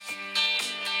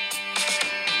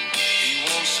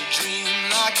to dream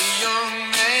like a young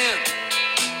man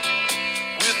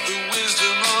with the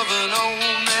wisdom of an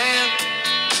old man.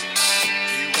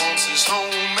 He wants his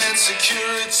home and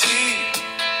security.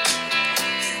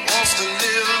 He wants to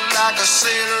live like a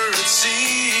sailor at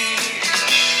sea.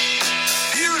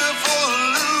 Beautiful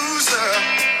loser,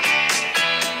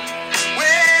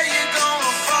 where you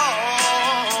gonna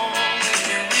fall when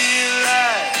you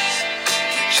realize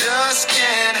you just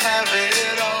can't have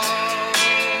it all?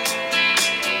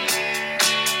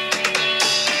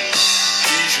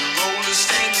 He's your oldest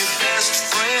and your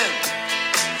best friend.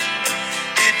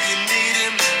 If you need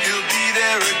him, he'll be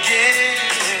there again.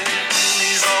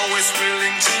 He's always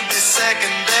willing to be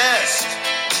second best.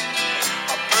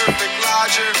 A perfect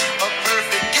lodger, a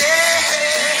perfect guest.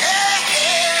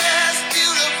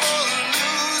 Beautiful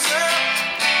loser,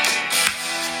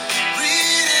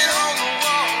 read it on the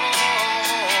wall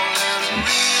and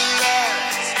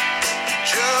realize you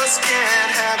just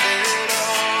can't have it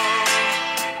all.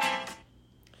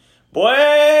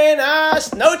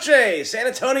 Buenas noches, San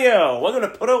Antonio. Welcome to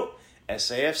Puro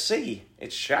SAFC.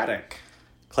 It's Shattuck.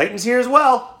 Clayton's here as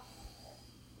well.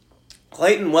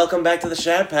 Clayton, welcome back to the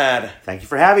Shad Pad. Thank you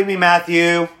for having me,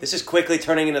 Matthew. This is quickly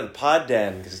turning into the pod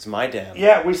den because it's my den.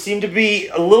 Yeah, we seem to be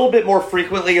a little bit more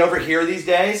frequently over here these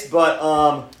days,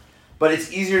 but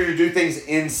it's easier to do things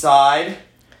inside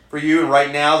for you. And right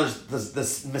now,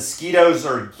 the mosquitoes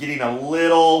are getting a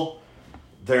little.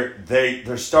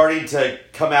 They're starting to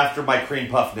come after my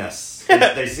cream puffness.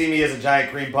 They see me as a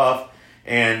giant cream puff,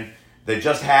 and they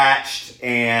just hatched,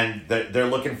 and they're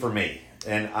looking for me,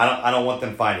 and I don't want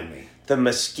them finding me. The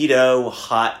mosquito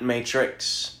hot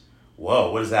matrix.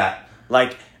 Whoa, what is that?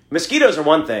 Like, mosquitoes are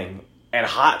one thing, and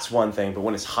hot's one thing, but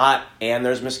when it's hot and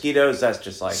there's mosquitoes, that's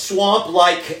just like...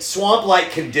 Swamp-like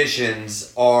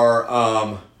conditions are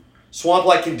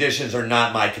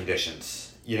not my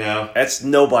conditions, you know? That's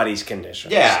nobody's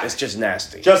conditions. Yeah. It's just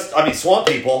nasty. Swamp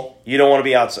people. You don't want to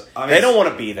be outside. They don't want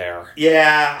to be there.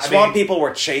 Yeah. Swamp people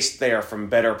were chased there from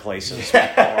better places,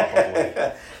 probably.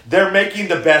 They're making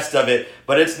the best of it,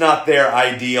 but it's not their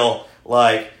ideal.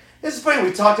 Like, this is funny.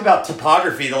 We talked about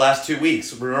topography the last 2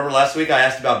 weeks. Remember last week I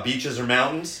asked about beaches or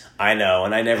mountains? I know,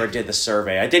 and I never did the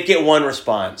survey. I did get one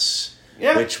response,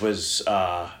 which was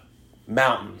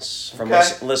mountains from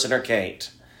listener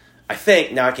Kate. I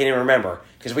think, now I can't even remember,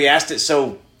 because we asked it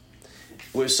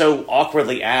it was so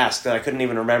awkwardly asked that I couldn't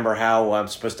even remember how I'm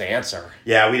supposed to answer.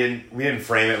 Yeah, we didn't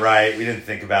frame it right. We didn't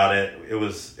think about it.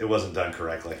 It wasn't done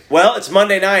correctly. Well, it's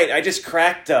Monday night. I just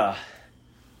cracked a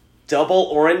double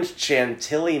orange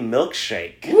chantilly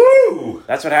milkshake. Woo!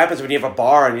 That's what happens when you have a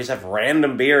bar and you just have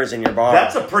random beers in your bar.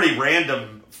 That's a pretty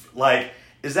random, like,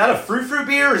 is that a fruit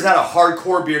beer or is that a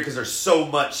hardcore beer because there's so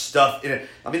much stuff in it?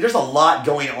 I mean, there's a lot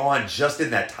going on just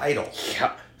in that title.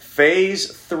 Yeah. Phase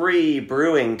 3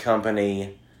 Brewing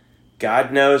Company,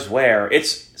 God knows where.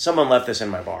 Someone left this in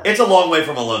my bar. It's a long way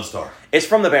from a Lone Star. It's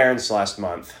from the Barons last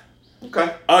month.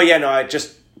 Okay. Oh yeah, no, I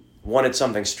just wanted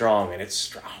something strong, and it's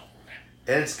strong.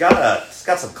 And it's got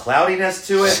some cloudiness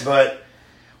to it, but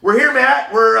we're here,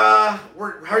 Matt. We're how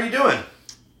are you doing?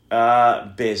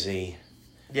 Busy.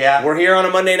 Yeah. We're here on a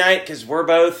Monday night because we're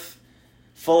both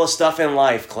full of stuff in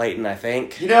life, Clayton, I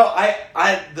think. You know,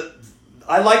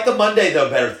 I like the Monday, though,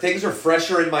 better. Things are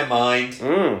fresher in my mind.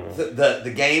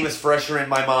 The game is fresher in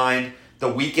my mind. The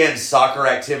weekend soccer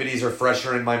activities are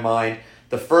fresher in my mind.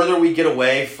 The further we get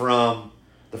away from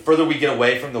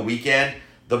the weekend,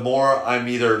 the more I'm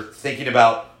either thinking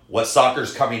about what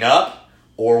soccer's coming up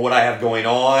or what I have going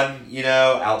on, you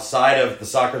know, outside of the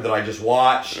soccer that I just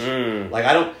watched. Like,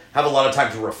 I don't have a lot of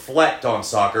time to reflect on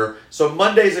soccer. So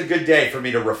Monday's a good day for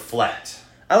me to reflect.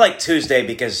 I like Tuesday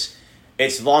because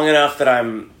it's long enough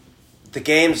that the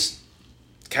game's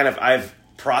I've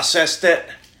processed it,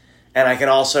 and I can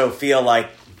also feel like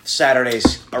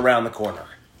Saturday's around the corner.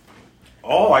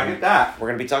 Oh, I get that. We're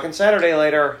going to be talking Saturday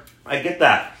later. I get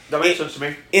that. That makes sense to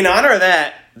me. In honor of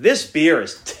that, this beer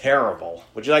is terrible.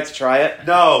 Would you like to try it?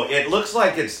 No, it looks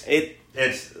like it's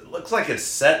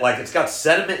set, like it's got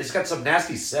sediment. It's got some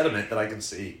nasty sediment that I can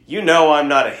see. You know I'm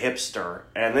not a hipster,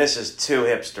 and this is too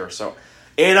hipster, so...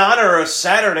 In honor of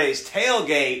Saturday's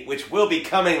tailgate, which will be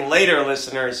coming later,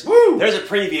 listeners, there's a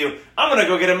preview. I'm going to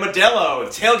go get a Modelo.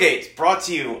 Tailgate brought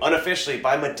to you unofficially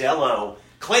by Modelo.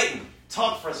 Clayton,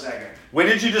 talk for a second. When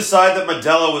did you decide that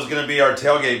Modelo was going to be our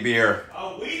tailgate beer?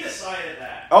 Oh, we decided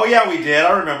that. Oh, yeah, we did.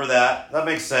 I remember that. That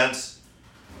makes sense.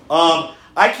 I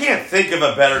can't think of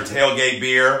a better tailgate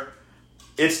beer.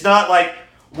 It's not like...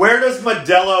 Where does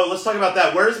Modelo... Let's talk about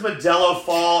that. Where does Modelo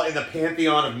fall in the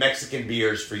pantheon of Mexican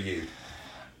beers for you?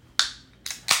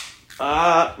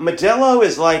 Modelo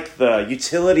is like the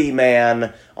utility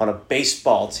man on a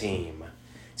baseball team.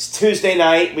 It's Tuesday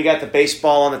night. We got the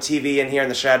baseball on the TV in here in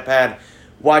the Shad Pad,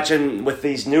 watching with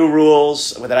these new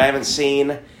rules that I haven't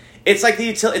seen. It's like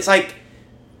it's like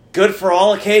good for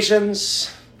all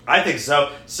occasions. I think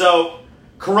so. So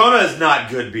Corona is not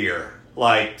good beer.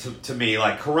 Like to me,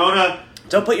 like Corona.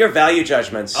 Don't put your value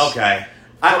judgments. Okay.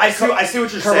 I see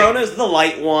what you're saying. Corona's the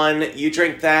light one. You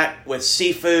drink that with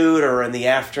seafood or in the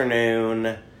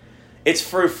afternoon. It's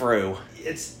frou-frou.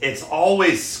 It's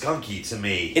always skunky to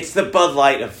me. It's the Bud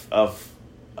Light of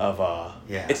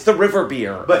yeah. It's the river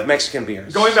beer of Mexican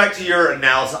beers. Going back to your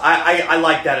analysis, I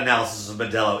like that analysis of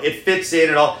Modelo. It fits in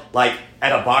at all. Like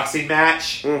at a boxing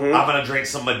match, I'm gonna drink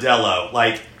some Modelo.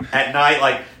 Like at night,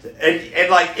 like and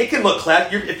like it can look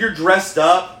classy if you're dressed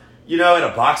up. You know, at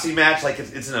a boxing match, like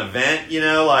it's an event, you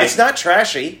know, like it's not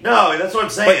trashy. No, that's what I'm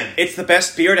saying. But it's the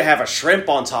best beer to have a shrimp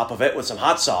on top of it with some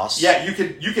hot sauce. Yeah, you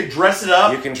can dress it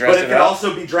up. You can dress it up. But it can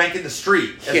also be drank in the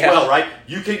street as well, right?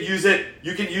 You can use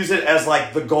it as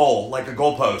like the goal, like a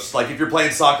goalpost, like if you're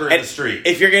playing soccer in the street.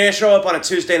 If you're gonna show up on a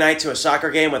Tuesday night to a soccer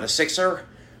game with a sixer,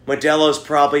 Modelo's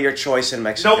probably your choice in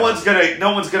Mexico. No one's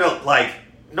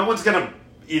gonna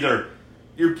either.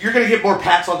 You're going to get more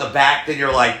pats on the back than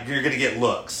you're going to get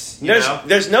looks.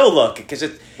 There's no look because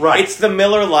it's the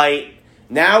Miller Lite.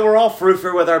 Now we're all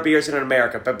frou-frou with our beers in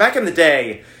America. But back in the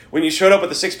day, when you showed up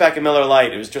with a 6-pack of Miller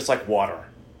Lite, it was just like water.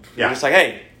 Yeah. You're just like,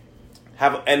 hey,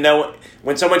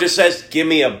 when someone just says, give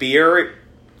me a beer.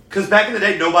 Because back in the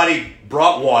day, nobody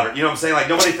brought water. You know what I'm saying? Like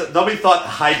nobody thought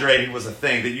hydrating was a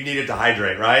thing, that you needed to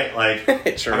hydrate, right?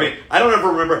 Like, True. I mean, I don't ever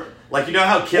remember. Like, you know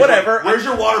how kids... Whatever. Like, where's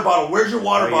your water bottle? Where's your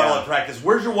water bottle at practice?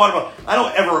 Where's your water bottle? I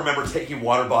don't ever remember taking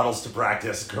water bottles to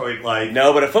practice. Going like...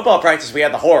 No, but at football practice, we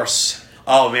had the horse.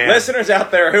 Oh, man. Listeners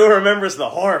out there, who remembers the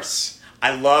horse?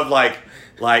 I loved,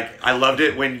 I loved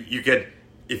it when you could...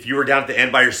 If you were down at the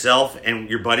end by yourself and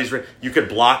your buddies were... You could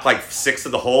block, 6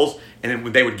 of the holes, and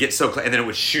then they would get so... And then it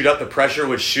would shoot up. The pressure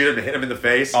would shoot them and hit them in the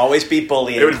face. Always be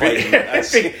bullying. It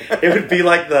would be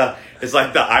like the... It's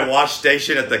like the eye wash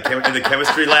station in the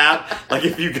chemistry lab. Like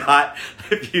if you got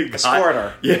a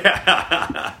squirter.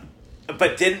 Yeah.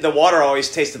 But the water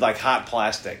always tasted like hot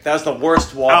plastic. That was the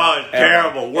worst water. Oh,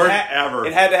 terrible. Worst ever.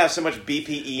 It had to have so much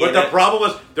BPE But the problem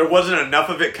was there wasn't enough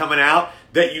of it coming out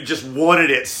that you just wanted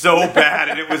it so bad,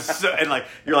 and it was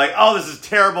you're like, oh, this is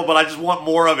terrible, but I just want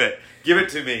more of it. Give it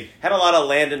to me. Had a lot of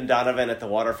Landon Donovan at the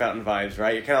water fountain vibes,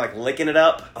 right? You're kind of licking it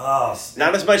up. Oh,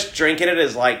 not as much drinking it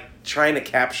as trying to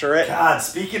capture it. God,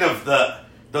 speaking of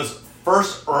those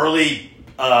first early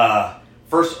double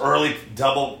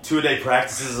 2-a-day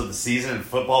practices of the season and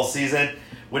football season,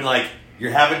 when you're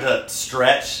having to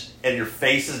stretch and your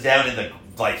face is down in the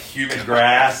humid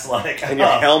grass, and your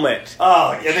helmet.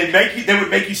 Oh, and they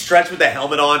would make you stretch with the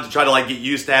helmet on to try to get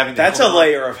used to having. That's a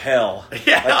layer of hell.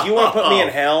 Yeah, you want to put me in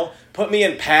hell? Put me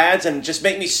in pads and just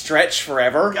make me stretch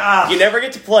forever. God. You never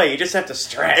get to play. You just have to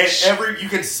stretch. And you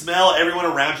can smell everyone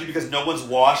around you because no one's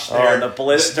washed the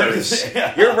blisters.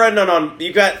 Yeah. You're running on.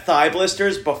 You got thigh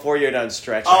blisters before you're done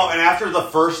stretching. Oh, and after the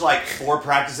first 4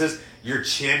 practices, your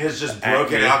chin has just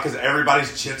broken out because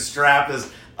everybody's chin strap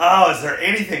is. Oh, is there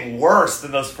anything worse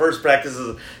than those first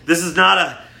practices? This is not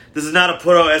a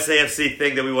Puro SAFC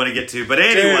thing that we want to get to. But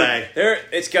anyway, dude,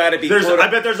 it's got to be. I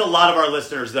bet there's a lot of our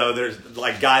listeners though. There's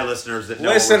guy listeners that know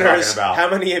what we're talking about. How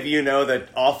many of you know the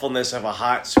awfulness of a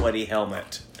hot, sweaty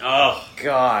helmet? Oh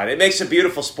God, it makes a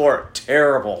beautiful sport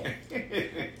terrible.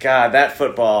 God, that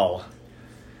football.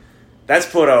 That's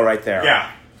Puro right there.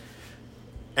 Yeah.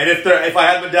 And if I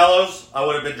had Modelo's, I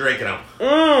would have been drinking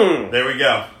them. There we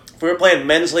go. If we were playing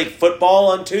men's league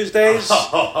football on Tuesdays,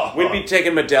 we'd be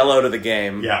taking Modelo to the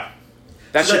game. Yeah.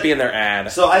 That should be in their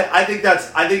ad. So I think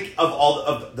of all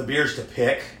of the beers to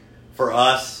pick for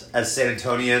us as San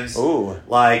Antonians,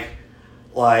 I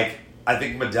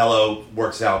think Modelo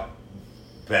works out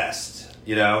best,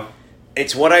 you know?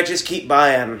 It's what I just keep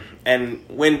buying. And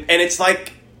it's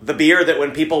like the beer that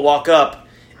when people walk up,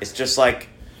 it's just like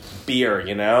beer,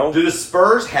 you know? Do the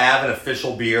Spurs have an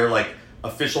official beer,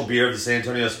 official beer of the San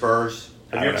Antonio Spurs?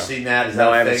 Have you ever seen that? Is that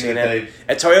I haven't seen it.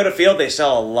 At Toyota Field, they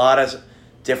sell a lot of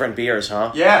different beers,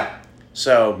 huh? Yeah.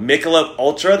 So, Michelob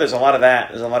Ultra, there's a lot of that.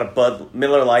 There's a lot of Bud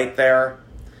Miller Lite there.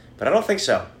 But I don't think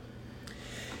so.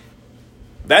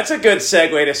 That's a good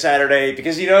segue to Saturday,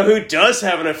 because you know who does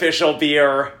have an official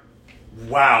beer?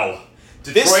 Wow.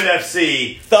 Detroit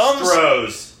FC,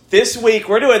 Stroh's. This week,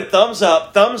 we're doing thumbs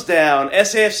up, thumbs down,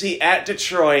 SAFC at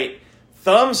Detroit.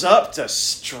 Thumbs up to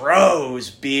Stroh's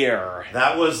beer.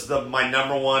 That was my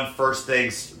number one first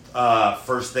thing,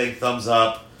 thumbs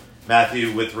up,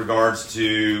 Matthew, with regards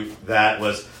to that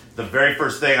was the very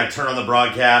first thing I turn on the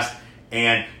broadcast,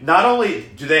 and not only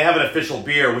do they have an official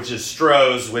beer, which is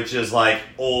Stroh's, which is like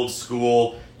old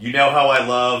school. You know how I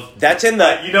love. That's in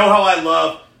the. You know how I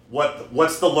love.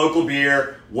 What's the local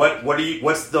beer?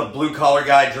 What's the blue collar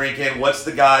guy drinking? What's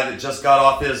the guy that just got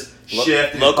off his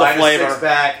shift and local he's buying flavor. a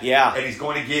six-pack? Yeah. And he's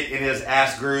going to get in his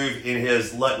ass groove in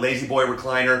his lazy boy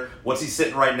recliner. What's he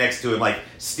sitting right next to him? Like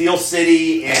Steel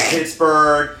City in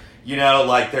Pittsburgh. You know,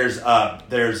 like there's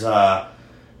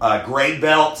Grain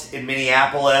Belt in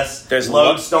Minneapolis. There's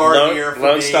Lone Star beer for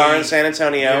Lone me. Star in San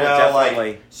Antonio,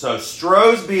 definitely. So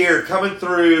Stroh's beer coming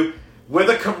through with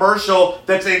a commercial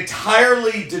that's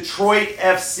entirely Detroit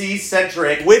FC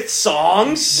centric. With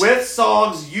songs? With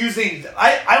songs using...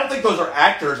 I don't think those are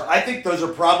actors. I think those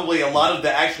are probably a lot of the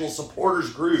actual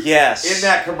supporters groups in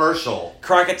that commercial.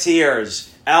 Crocketeers,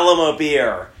 Alamo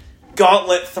Beer,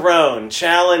 Gauntlet Throne,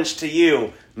 Challenge to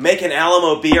You. Make an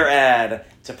Alamo Beer ad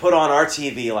to put on our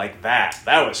TV like that.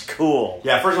 That was cool.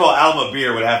 Yeah, first of all, Alamo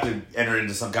Beer would have to enter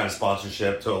into some kind of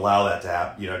sponsorship to allow that to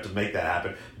happen, to make that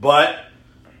happen. But...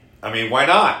 I mean, why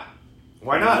not?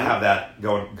 Why not have that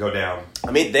go down?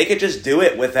 I mean, they could just do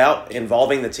it without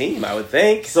involving the team, I would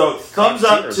think. So thumbs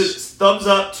up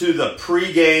to the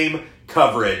pregame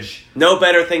coverage. No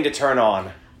better thing to turn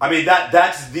on. I mean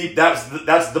that's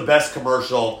the best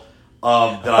commercial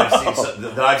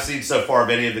that I've seen so far of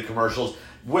any of the commercials.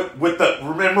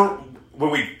 Remember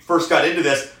when we first got into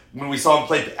this, when we saw him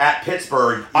play at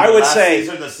Pittsburgh? I would say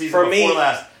the season for before me,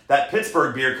 last. That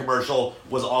Pittsburgh beer commercial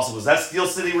was awesome. Was that Steel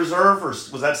City Reserve or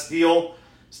was that Steel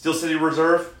City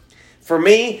Reserve? For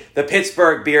me, the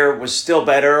Pittsburgh beer was still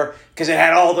better because it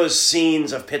had all those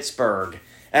scenes of Pittsburgh.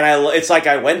 And it's like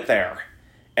I went there.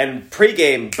 And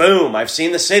pregame, boom, I've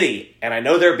seen the city and I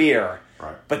know their beer.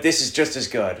 Right. But this is just as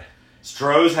good.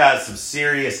 Stroh's has some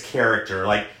serious character.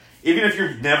 Like, even if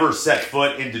you've never set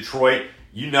foot in Detroit,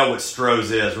 you know what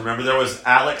Stroh's is. Remember, there was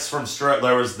Alex from Stroh.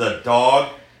 There was the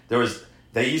dog.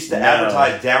 They used to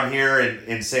advertise down here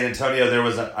in San Antonio. There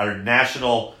was a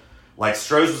national, like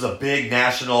Stroh's was a big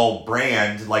national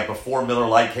brand, like before Miller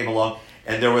Lite came along.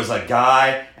 And there was a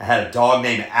guy that had a dog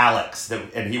named Alex,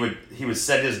 and he would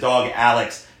send his dog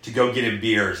Alex to go get him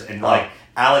beers. And like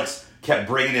Alex kept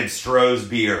bringing him Stroh's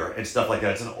beer and stuff like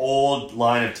that. It's an old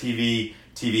line of TV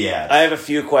ads. I have a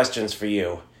few questions for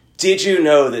you. Did you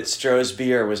know that Stroh's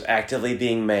beer was actively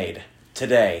being made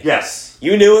today? Yes.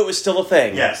 You knew it was still a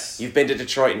thing? Yes. You've been to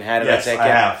Detroit and had it, yes, I take it? I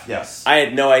have, yes. I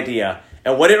had no idea.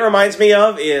 And what it reminds me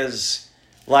of is,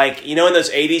 like, in those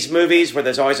 80s movies where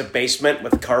there's always a basement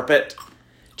with carpet?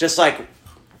 Just like,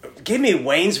 give me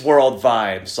Wayne's World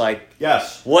vibes. Like,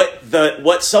 yes.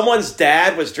 What someone's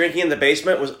dad was drinking in the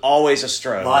basement was always a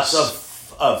Stroh's. Lots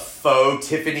of faux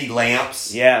Tiffany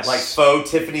lamps. Yes. Like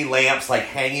faux Tiffany lamps, like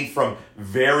hanging from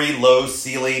very low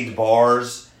ceilinged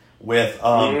bars. With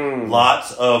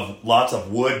lots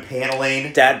of wood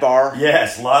paneling. Dad bar.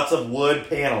 Yes, lots of wood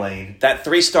paneling. That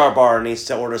 3-star bar needs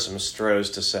to order some Stroh's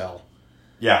to sell.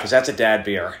 Yeah, because that's a dad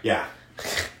beer. Yeah,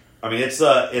 I mean it's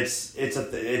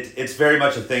very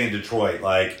much a thing in Detroit.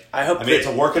 Like it's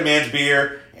a working man's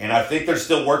beer, and I think there's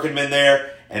still working men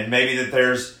there, and maybe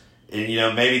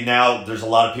maybe now there's a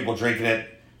lot of people drinking it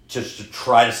just to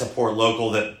try to support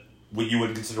local that. What you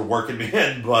wouldn't consider working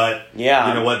men, but you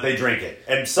know what, they drink it.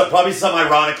 And probably some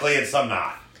ironically and some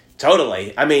not.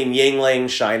 Totally. I mean, Yingling,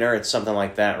 Shiner, it's something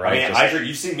like that, right? I mean,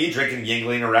 you've seen me drinking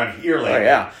Yingling around here lately. Oh,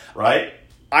 yeah. Right?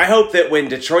 I hope that when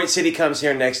Detroit City cows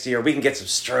here next year, we can get some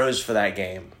Stroh's for that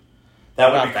game.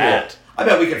 That would be cool. I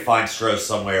bet we could find Stroh's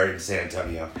somewhere in San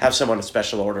Antonio. Have someone a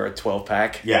special order a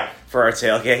 12-pack. Yeah. For our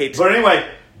tailgate. But anyway...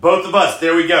 Both of us,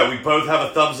 there we go. We both have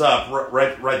a thumbs up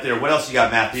right there. What else you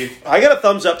got, Matthew? I got a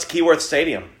thumbs up to Keyworth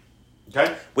Stadium.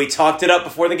 Okay. We talked it up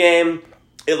before the game.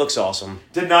 It looks awesome.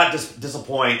 Did not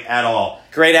disappoint at all.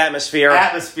 Great atmosphere.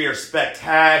 Atmosphere,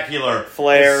 spectacular.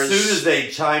 Flares. As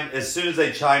soon as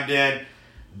they chimed in,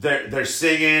 they're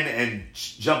singing and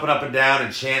jumping up and down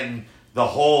and chanting the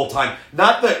whole time.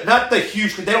 Not the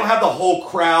huge. They don't have the whole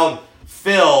crowd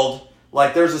filled.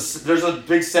 Like there's a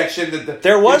big section that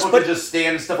people could just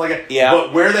stand and stuff like that. Yeah.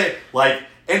 But where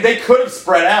and they could have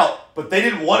spread out, but they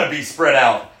didn't want to be spread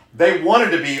out. They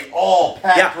wanted to be all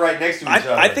packed right next to each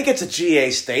other. I think it's a GA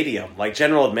stadium, like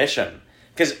general admission,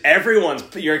 because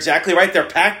you're exactly right. They're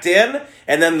packed in,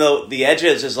 and then the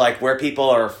edges is like where people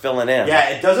are filling in. Yeah,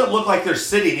 it doesn't look like they're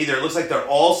sitting either. It looks like they're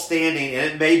all standing,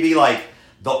 and it may be like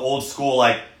the old school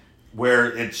like.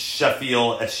 Where it's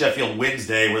Sheffield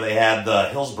Wednesday, where they had the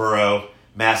Hillsborough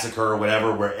massacre or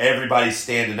whatever, where everybody's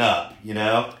standing up,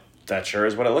 That sure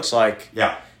is what it looks like.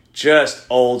 Yeah. Just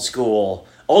old school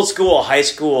high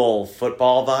school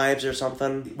football vibes or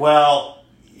something. Well,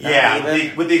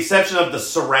 Yeah, with the exception of the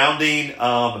surrounding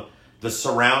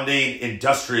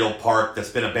industrial park that's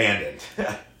been abandoned.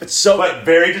 But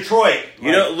very Detroit.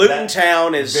 Luton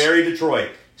Town is very Detroit.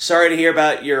 Sorry to hear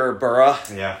about your borough.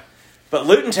 Yeah. But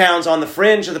Luton Town's on the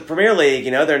fringe of the Premier League.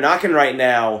 They're knocking right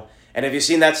now. And have you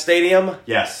seen that stadium?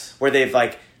 Yes. Where they've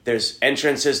there's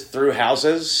entrances through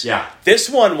houses. Yeah. This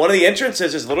one of the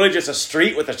entrances is literally just a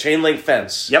street with a chain link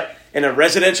fence. Yep. In a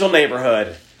residential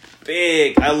neighborhood.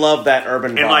 Big. I love that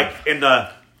urban vibe. And in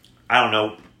the, I don't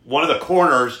know, one of the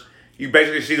corners, you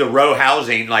basically see the row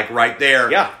housing right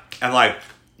there. Yeah. And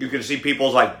you can see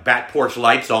people's back porch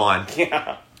lights on.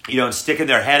 Yeah. And sticking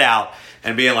their head out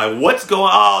and being what's going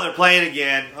on? Oh, they're playing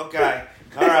again. Okay.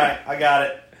 All right. I got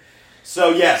it.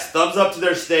 So, yes, thumbs up to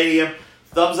their stadium.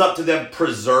 Thumbs up to them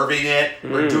preserving it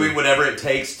or doing whatever it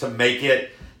takes to make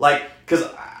it. Because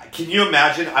can you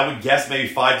imagine, I would guess maybe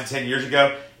 5 to 10 years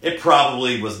ago, it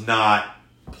probably was not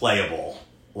playable.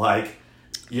 When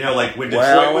Detroit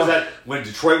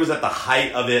was at the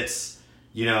height of its,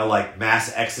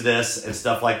 mass exodus and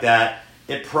stuff like that,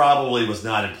 it probably was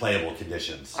not in playable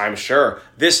conditions. I'm sure.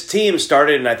 This team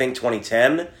started in, I think,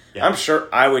 2010. Yeah. I'm sure,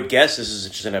 I would guess this is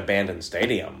just an abandoned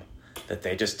stadium that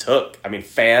they just took. I mean,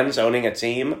 fans owning a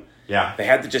team. Yeah. They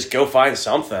had to just go find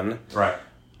something. Right.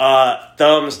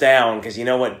 Thumbs down, because you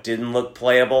know what didn't look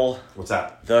playable? What's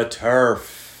that? The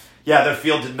turf. Yeah, their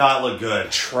field did not look good.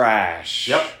 Trash.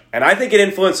 Yep. And I think it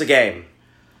influenced the game.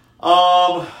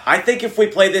 I think if we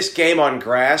play this game on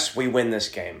grass, we win this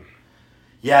game.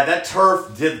 Yeah, that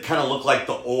turf did kind of look like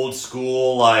the old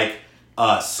school,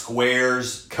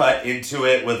 squares cut into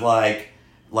it with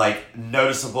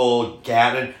noticeable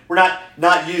gabbing. We're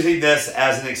not using this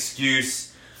as an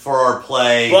excuse for our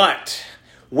play. But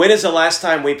when is the last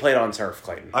time we played on turf,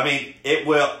 Clayton? I mean, it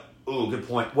will. Ooh, good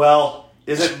point. Well,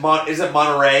 is it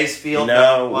Monterey's field?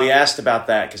 No, we asked about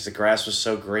that because the grass was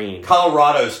so green.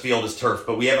 Colorado's field is turf,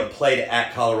 but we haven't played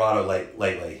at Colorado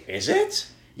lately. Is it?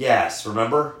 Yes.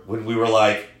 Remember when we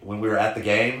were at the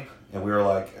game and we were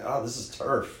oh, this is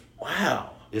turf.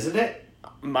 Wow. Isn't it?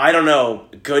 I don't know.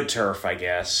 Good turf, I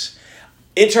guess.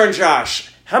 Intern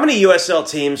Josh, how many USL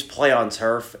teams play on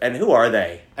turf, and who are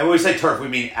they? And when we say turf, we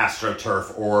mean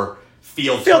Astroturf or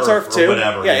field turf or too.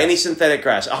 Whatever. Yeah, any synthetic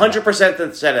grass. 100%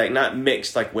 synthetic, not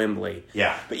mixed like Wembley.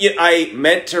 Yeah. But I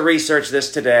meant to research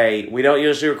this today. We don't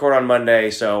usually record on Monday,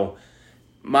 so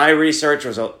my research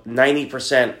was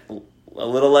 90%, a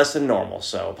little less than normal.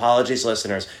 So apologies,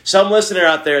 listeners. Some listener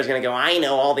out there is going to go, I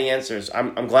know all the answers.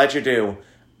 I'm glad you do.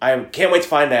 I can't wait to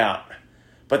find out.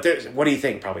 But what do you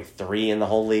think? Probably 3 in the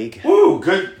whole league. Ooh,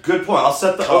 good point. I'll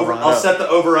set the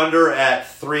over under at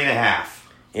 3.5.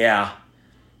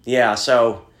 Yeah.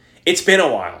 So it's been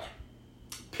a while.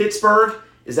 Pittsburgh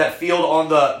is that field on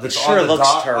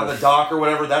the dock or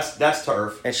whatever. That's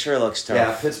turf. It sure looks turf.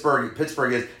 Yeah,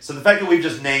 Pittsburgh is. So the fact that we've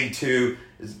just named 2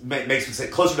 makes me say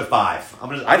closer to 5.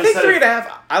 I think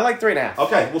 3.5. I like 3.5.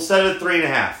 Okay, we'll set it at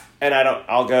 3.5. And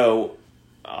I'll go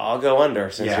under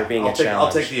since you're being a challenge.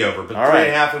 I'll take the over, but all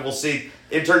 3.5, and we'll see.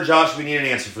 Intern Josh, we need an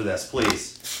answer for this,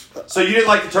 please. So you didn't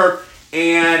like the turf,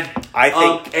 and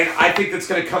I think that's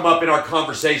going to come up in our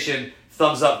conversation.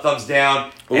 Thumbs up, thumbs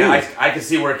down, and I can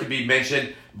see where it could be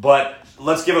mentioned. But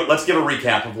let's give a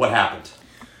recap of what happened.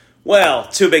 Well,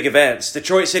 2 big events: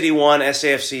 Detroit City 1,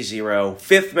 SAFC 0.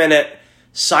 5th minute,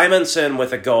 Simonson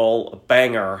with a goal, a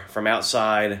banger from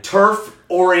outside.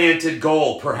 Turf-oriented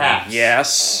goal, perhaps.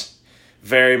 Yes.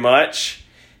 Very much.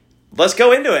 Let's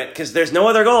go into it, because there's no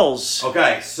other goals.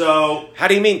 Okay, so... How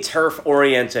do you mean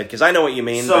turf-oriented? Because I know what you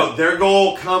mean. So, their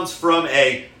goal comes from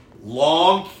a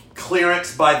long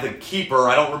clearance by the keeper.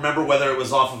 I don't remember whether it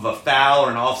was off of a foul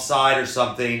or an offside or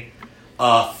something.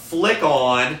 Flick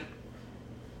on.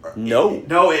 No.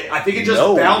 I think it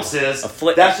just bounces. A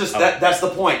flick. That's the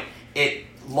point. It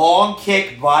long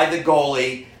kick by the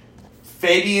goalie.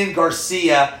 Fabian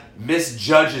Garcia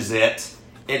misjudges it.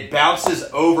 It bounces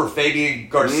over Fabian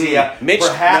Garcia. Mitch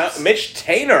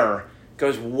Tainer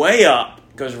goes way up,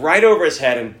 goes right over his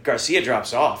head, and Garcia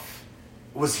drops off.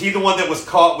 Was he the one that was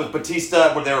caught with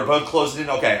Batista when they were both closing in?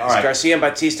 Okay, all right. Garcia and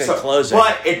Batista closing.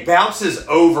 But it bounces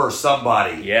over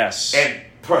somebody. Yes. And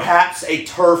perhaps a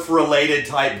turf-related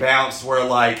type bounce where,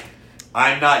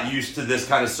 I'm not used to this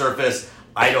kind of surface.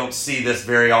 I don't see this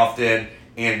very often.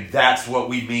 And that's what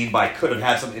we mean by could have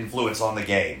had some influence on the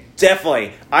game.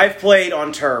 Definitely. I've played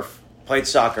on turf, played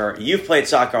soccer. You've played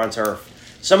soccer on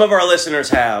turf. Some of our listeners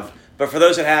have. But for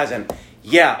those that hasn't,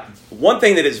 one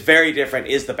thing that is very different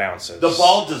is the bounces. The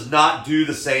ball does not do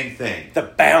the same thing. The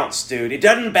bounce, dude. It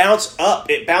doesn't bounce up.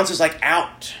 It bounces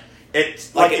out.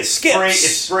 It's it skips. It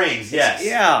springs, yes.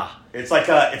 It's like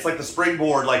the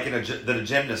springboard, like that a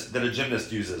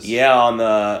gymnast uses. Yeah, on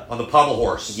the pommel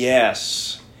horse.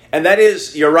 Yes, and that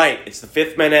is, you're right. It's the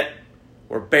 5th minute.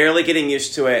 We're barely getting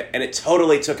used to it, and it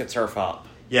totally took a turf hop.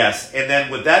 Yes, and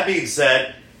then with that being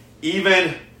said,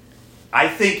 even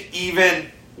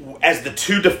as the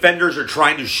two defenders are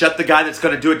trying to shut the guy that's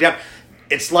going to do it down,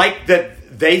 it's like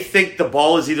that they think the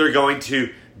ball is either going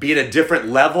to be at a different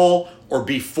level or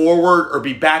be forward or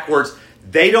be backwards.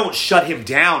 They don't shut him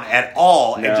down at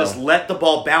all and just let the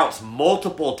ball bounce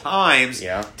multiple times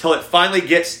till it finally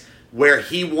gets where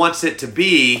he wants it to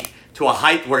be, to a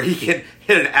height where he can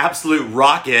hit an absolute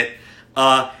rocket.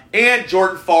 And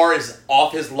Jordan Farr is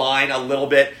off his line a little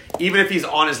bit. Even if he's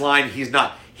on his line, he's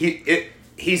not.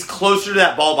 He's closer to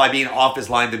that ball by being off his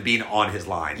line than being on his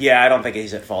line. Yeah, I don't think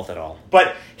he's at fault at all.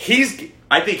 But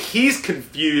I think he's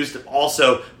confused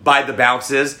also by the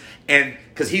bounces, and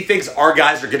because he thinks our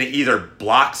guys are going to either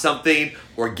block something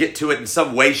or get to it in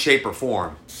some way, shape, or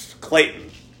form.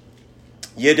 Clayton,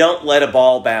 you don't let a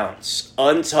ball bounce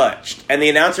untouched. And the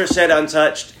announcer said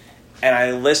untouched, and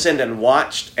I listened and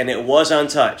watched, and it was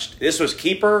untouched. This was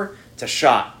keeper to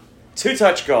shot.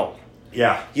 2-touch goal.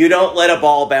 Yeah. You don't let a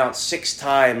ball bounce 6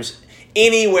 times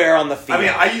anywhere on the field. I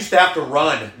mean, I used to have to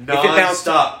run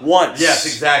non-stop. Once. Yes,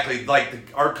 exactly.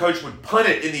 Like, our coach would punt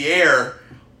it in the air,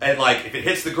 and, like, if it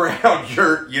hits the ground,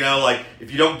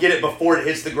 if you don't get it before it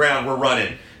hits the ground, we're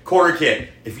running. Corner kick,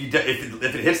 if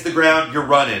it hits the ground, you're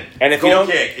running. And if goal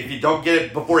kick, if you don't get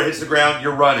it before it hits the ground,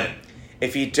 you're running.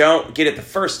 If you don't get it the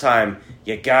first time,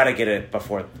 you got to get it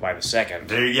by the second.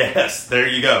 There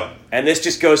you go. And this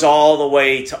just goes all the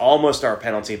way to almost our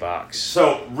penalty box.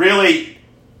 So really,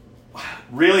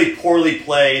 really poorly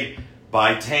played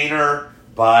by Tainer,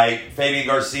 by Fabian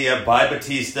Garcia, by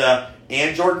Batista,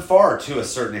 and Jordan Farr to a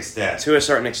certain extent.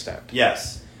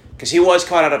 Yes. Because he was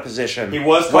caught out of position. He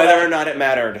was caught whether or not it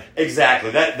mattered. Exactly.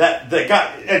 The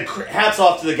guy, and hats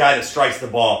off to the guy that strikes the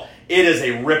ball. It is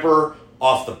a ripper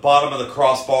off the bottom of the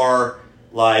crossbar.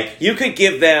 Like, you could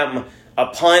give them a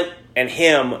punt and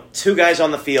him, 2 guys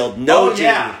on the field,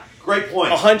 great point.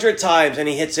 100 times, and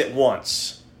he hits it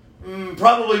once.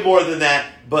 Probably more than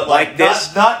that, but like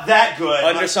this, not that good.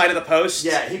 Underside of the post.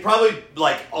 Yeah, he probably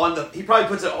he probably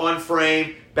puts it on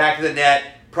frame, back of the net,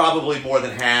 probably more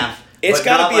than half. It's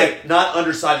got to be not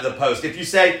underside of the post. If you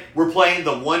say we're playing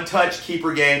the 1-touch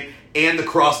keeper game and the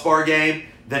crossbar game,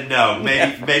 then no,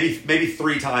 maybe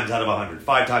 3 times out of 100,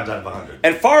 5 times out of 100.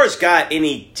 And Farr's got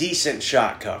any decent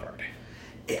shot covered.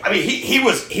 I mean, he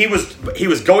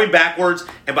was going backwards,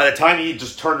 and by the time he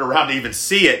just turned around to even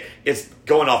see it, it's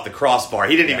going off the crossbar.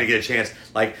 He didn't even get a chance.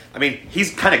 Like, I mean,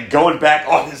 he's kind of going back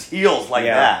on his heels like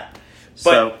that.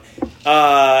 But,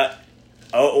 I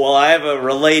have a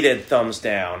related thumbs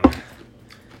down.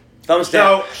 Thumbs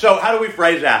down. So how do we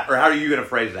phrase that? Or how are you going to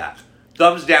phrase that?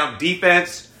 Thumbs down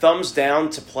defense. Thumbs down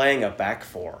to playing a back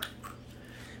 4.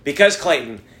 Because,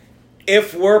 Clayton,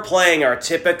 if we're playing our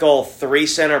typical 3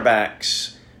 center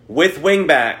backs with wing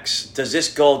backs, does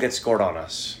this goal get scored on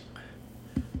us?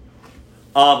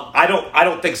 I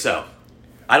don't think so.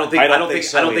 I don't think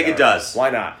it does.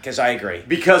 Why not? Because I agree.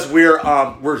 Because we're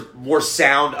more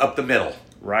sound up the middle.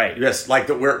 Right. Yes, like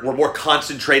we're more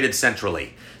concentrated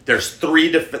centrally. There's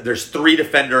three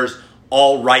defenders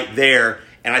all right there,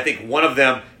 and I think one of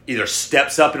them either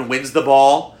steps up and wins the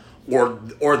ball,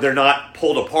 or they're not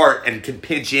pulled apart and can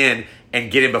pinch in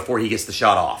and get him before he gets the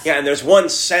shot off. Yeah, and there's one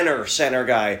center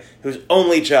guy whose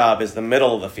only job is the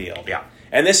middle of the field. Yeah.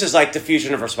 And this is like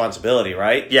diffusion of responsibility,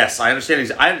 right? Yes, I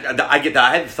understand. I get that.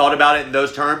 I hadn't thought about it in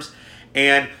those terms,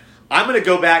 and I'm going to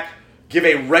go back, give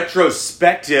a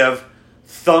retrospective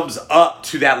thumbs up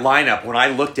to that lineup when I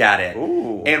looked at it.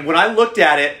 Ooh. And when I looked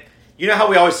at it, you know how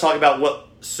we always talk about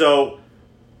so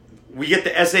we get the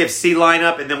SAFC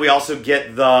lineup, and then we also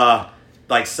get the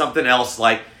something else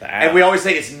and we always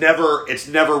say it's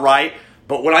never right.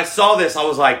 But when I saw this, I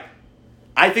was like,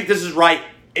 I think this is right.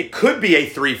 It could be a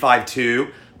 3-5-2,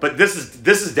 but this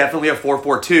is definitely a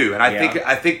 4-4-2. And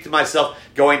I think to myself,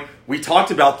 we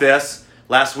talked about this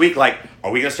last week. Like,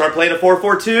 are we going to start playing a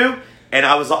 4-4-2? And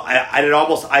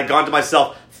I'd gone to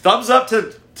myself, thumbs up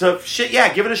to shit.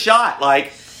 Yeah, give it a shot.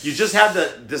 Like, you just had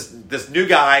this new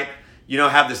guy,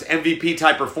 have this MVP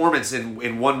type performance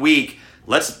in 1 week.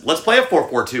 Let's play a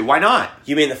 4-4-2. Why not?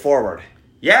 You mean the forward?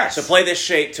 Yes. So play this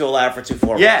shape to allow for 2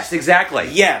 forwards. Yes, exactly.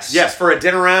 Yes, for a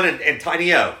dinner round and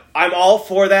Tiny O. I'm all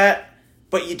for that,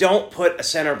 but you don't put a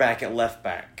center back at left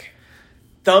back.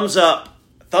 Thumbs up,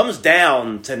 thumbs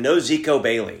down to no Zico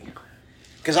Bailey.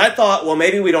 Because I thought, well,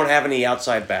 maybe we don't have any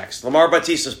outside backs. Lamar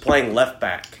Batista's playing left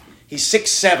back. He's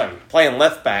 6'7", playing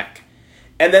left back.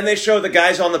 And then they show the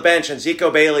guys on the bench, and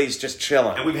Zico Bailey's just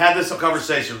chilling. And we've had this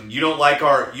conversation. You don't like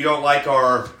you don't like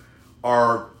tall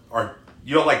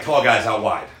guys out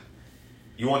wide.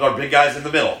 You want our big guys in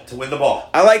the middle to win the ball.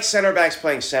 I like center backs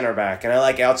playing center back, and I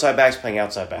like outside backs playing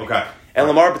outside back. Okay. And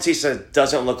Lamar Batista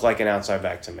doesn't look like an outside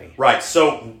back to me. Right.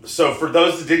 So for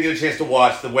those that didn't get a chance to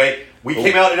watch, the way we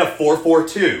came out in a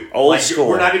 4-4-2. Old school.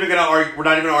 We're not even going to argue. We're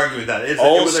not even arguing that. It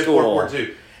was a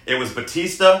 4-4-2. It was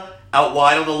Batista out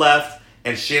wide on the left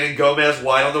and Shannon Gomez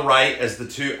wide on the right as the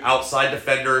two outside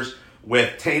defenders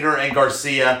with Tainer and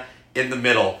Garcia in the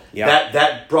middle. Yeah.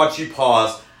 That brought you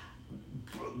pause.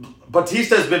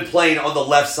 Batista has been playing on the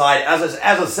left side as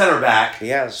a center back.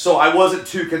 Yes. So I wasn't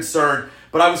too concerned,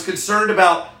 but I was concerned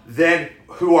about then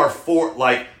who our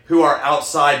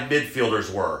outside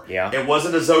midfielders were. Yeah. It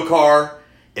wasn't a Zokar.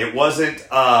 It wasn't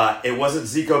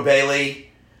Zico Bailey.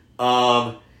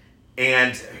 And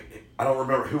I don't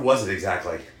remember who was it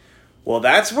exactly. Well,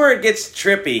 that's where it gets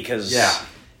trippy because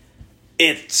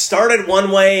it started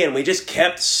one way and we just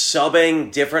kept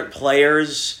subbing different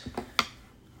players.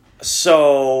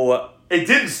 So it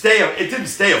didn't stay a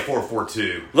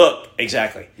 4-4-2. Look,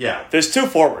 exactly. Yeah. There's two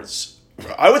forwards.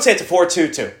 I would say it's a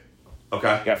 4-2-2.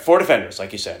 Okay. You got four defenders,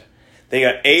 like you said. They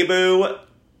got Abu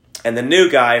and the new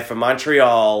guy from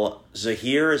Montreal,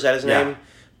 Zahir, is that his name?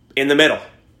 In the middle.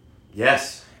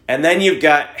 Yes. And then you've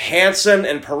got Hansen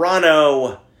and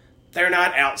Pirano. They're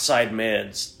not outside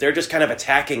mids. They're just kind of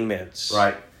attacking mids.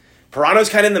 Right. Pirano's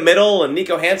kind of in the middle, and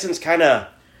Nico Hansen's kind of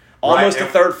almost a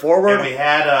third forward. And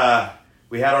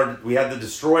we had the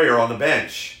destroyer on the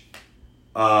bench.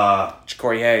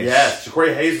 Ja'Cory Hayes. Yes,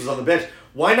 Ja'Cory Hayes was on the bench.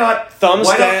 Why not Thumbs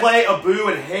not down. play Abu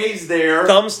and Hayes there?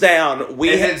 Thumbs down. And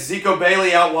then Zico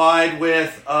Bailey out wide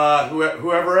with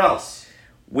whoever else.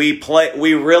 We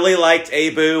really liked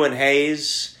Abu and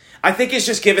Hayes. I think he's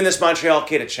just giving this Montreal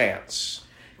kid a chance.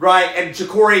 Right, and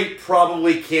Ja'Cory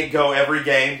probably can't go every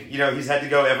game. You know, he's had to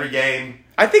go every game.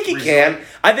 I think he can.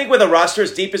 I think with a roster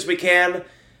as deep as we can,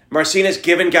 Marcin's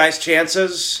giving guys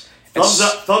chances. Thumbs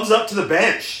up to the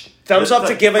bench. Thumbs up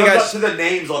to giving guys... Thumbs up to the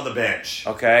names on the bench.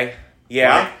 Okay.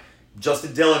 Yeah. Right?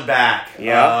 Justin Dillon back.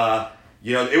 Yeah.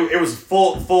 It was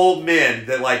full men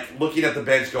that like looking at the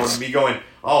bench going,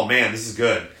 oh man, this is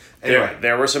good. Anyway.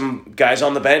 There were some guys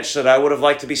on the bench that I would have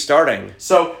liked to be starting.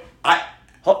 So,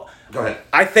 go ahead.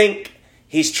 I think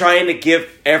he's trying to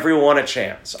give everyone a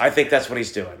chance. I think that's what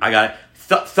he's doing. I got it.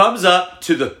 Thumbs up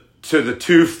to the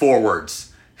two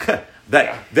forwards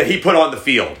that he put on the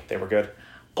field. They were good.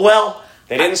 Well,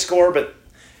 they didn't score, but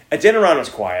Adeniran was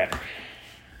quiet.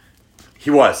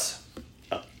 He was.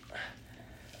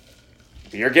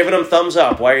 You're giving him thumbs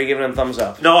up. Why are you giving him thumbs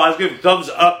up? No, I was giving thumbs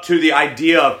up to the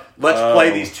idea of let's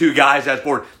play these two guys as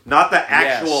forward, not the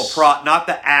actual not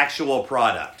the actual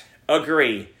product.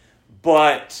 Agree,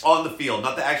 but on the field,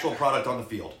 not the actual product on the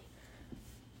field.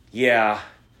 Yeah,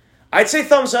 I'd say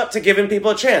thumbs up to giving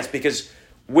people a chance because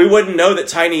we wouldn't know that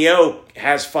Tiny O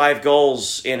has 5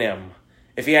 goals in him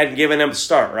if he hadn't given him a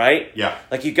start, right? Yeah.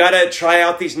 Like you got to try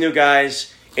out these new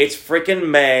guys. It's freaking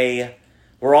May.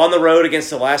 We're on the road against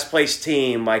the last place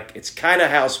team. Like, it's kind of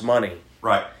house money.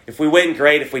 Right. If we win,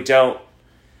 great. If we don't,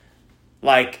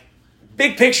 like,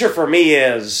 big picture for me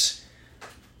is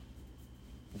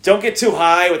don't get too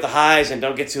high with the highs and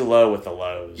don't get too low with the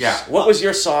lows. Yeah. What was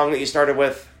your song that you started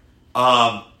with?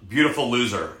 Beautiful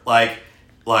Loser. Like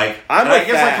I'm with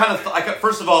that. I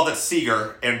first of all, that's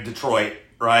Seeger and Detroit,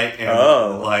 right? And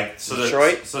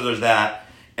Detroit. So there's that.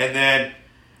 And then,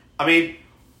 I mean,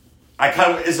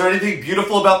 is there anything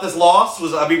beautiful about this loss?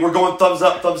 We're going thumbs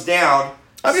up, thumbs down.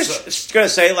 I'm just going to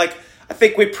say, like, I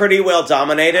think we pretty well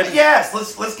dominated. Yes,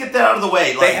 let's get that out of the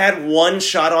way. They had one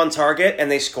shot on target, and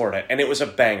they scored it, and it was a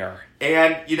banger.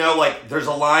 And, there's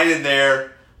a line in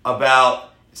there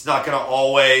about it's not going to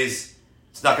always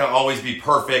be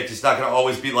perfect. It's not going to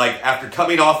always be, like, after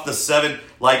coming off the 7,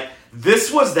 like,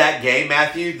 this was that game,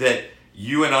 Matthew, that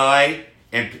you and I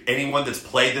and anyone that's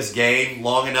played this game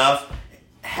long enough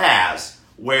has,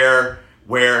 where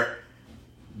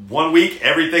 1 week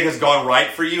everything has gone right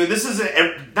for you, and this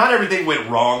isn't, not everything went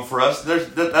wrong for us.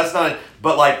 That's not,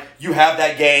 but like you have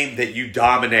that game that you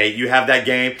dominate. You have that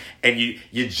game, and you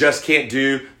just can't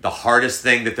do the hardest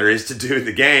thing that there is to do in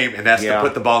the game, and that's to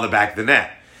put the ball in the back of the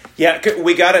net. Yeah,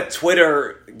 we got a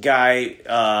Twitter guy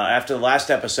after the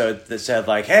last episode that said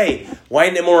like, "Hey, why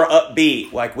isn't it more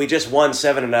upbeat? Like we just won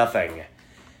 7-0,"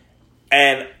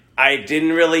 and I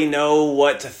didn't really know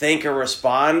what to think or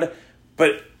respond,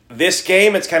 but this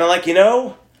game, it's kind of like,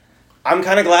 I'm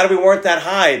kind of glad we weren't that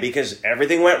high because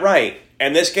everything went right.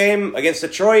 And this game against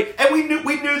Detroit, and we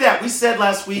knew that. We said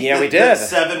last week. Yeah, that, we did. That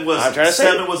 7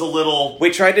 was a little. We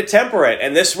tried to temper it,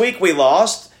 and this week we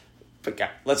lost. But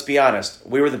God, let's be honest,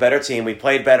 we were the better team. We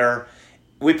played better.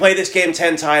 We played this game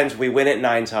 10 times. We win it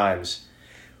 9 times.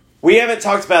 We haven't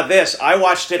talked about this. I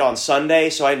watched it on Sunday,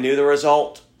 so I knew the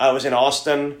result. I was in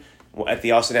Austin at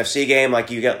the Austin FC game, like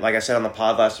I said on the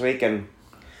pod last week, and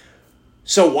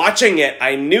so watching it,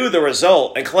 I knew the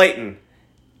result. And Clayton,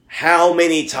 how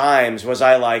many times was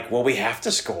I like, well, we have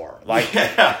to score? Like,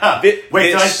 yeah.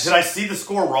 Wait, did I see the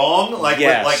score wrong? Like,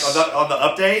 yes. like on the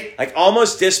update? Like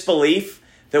almost disbelief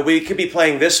that we could be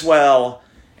playing this well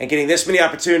and getting this many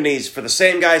opportunities for the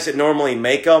same guys that normally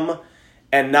make them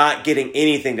and not getting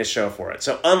anything to show for it.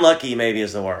 So unlucky maybe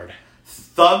is the word.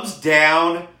 Thumbs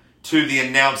down to the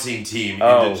announcing team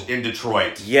in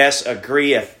Detroit. Yes,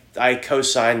 agree. I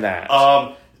co-sign that.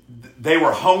 They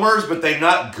were homers, but they're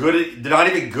not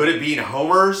even good at being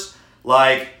homers.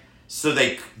 Like, so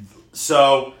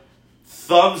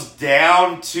thumbs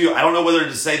down to, I don't know whether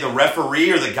to say the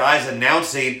referee or the guys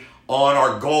announcing on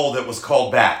our goal that was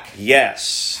called back.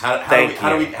 Yes.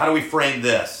 How do we frame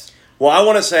this? Well, I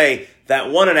want to say that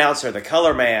one announcer, the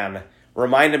color man,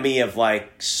 reminded me of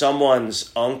like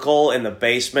someone's uncle in the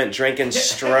basement drinking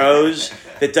Strohs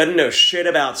that doesn't know shit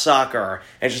about soccer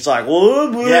and just like,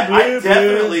 whoop, whoop, yeah, I whoop,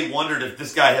 definitely whoop. wondered if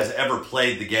this guy has ever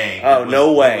played the game. Oh,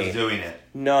 no way. Was doing it.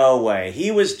 No way.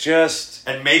 He was just...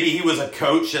 And maybe he was a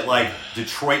coach at like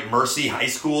Detroit Mercy High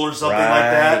School or something like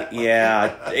that.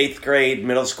 Yeah, 8th grade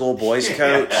middle school boys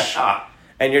coach. Yeah.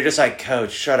 And you're just like,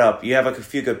 Coach, shut up. You have a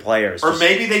few good players. Or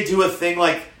maybe they do a thing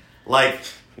like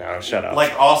no, shut up.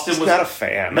 Like Austin was not a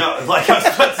fan. No, like I was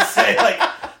about to say, like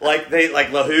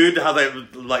Lahoud, how they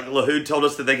like Lahoud told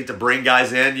us that they get to bring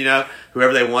guys in,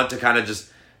 whoever they want to kind of just,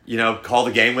 call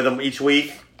the game with them each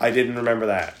week. I didn't remember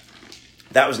that.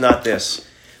 That was not this.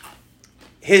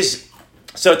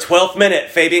 12th minute,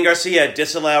 Fabian Garcia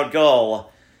disallowed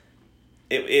goal.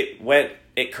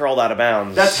 It curled out of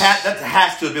bounds. That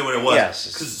has to have been what it was. Yes.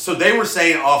 So they were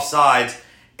saying offsides,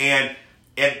 and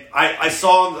I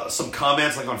saw some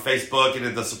comments like on Facebook and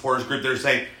in the supporters group. They're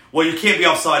saying, "Well, you can't be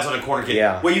offsides on a corner kick."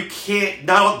 Yeah. Well, you can't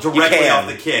not directly off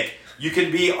the kick. You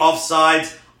can be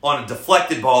offsides on a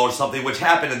deflected ball or something, which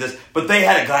happened in this. But they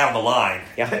had a guy on the line.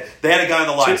 Yeah. They had a guy on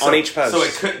the line on each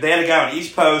post. They had a guy on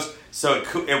each post. So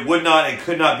it would not and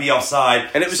could not be offside.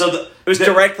 And it was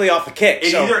directly off the kick.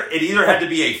 It either had to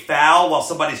be a foul while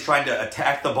somebody's trying to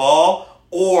attack the ball,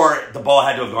 or the ball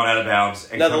had to have gone out of bounds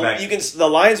and come back. The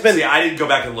linesman. See, I didn't go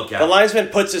back and look at it. The linesman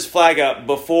puts his flag up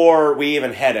before we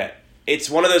even head it. It's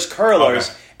one of those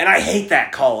curlers, and I hate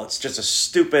that call. It's just a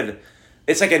stupid.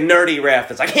 It's like a nerdy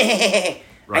ref. It's like, hey,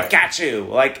 right. I got you.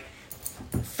 Like,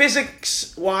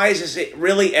 physics-wise, is it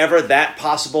really ever that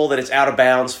possible that it's out of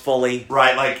bounds fully?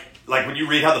 Right, like when you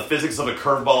read how the physics of a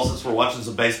curveball, since we're watching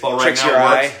some baseball right Tricks now, your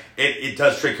eye. It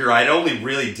does trick your eye. It only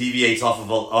really deviates off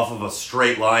of a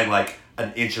straight line, like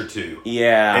an inch or two.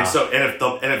 Yeah.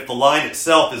 And if the line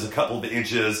itself is a couple of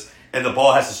inches and the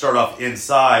ball has to start off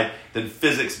inside, then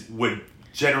physics would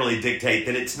generally dictate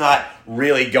that it's not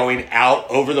really going out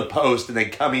over the post and then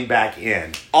coming back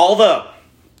in. Although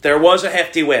there was a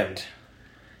hefty wind.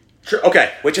 Sure.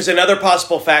 Okay. Which is another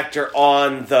possible factor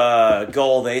on the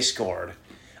goal they scored.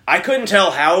 I couldn't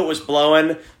tell how it was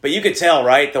blowing, but you could tell,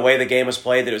 right, the way the game was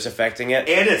played, that it was affecting it.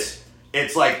 And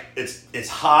it's like it's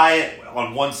high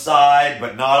on one side,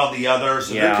 but not on the other.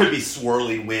 So there could be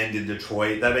swirling wind in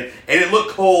Detroit. And it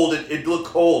looked cold. It looked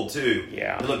cold too.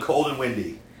 Yeah, it looked cold and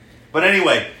windy. But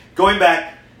anyway, going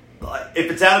back, if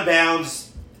it's out of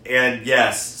bounds, and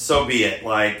yes, so be it.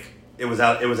 Like it was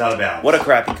out of bounds. What a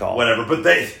crappy call. Whatever, but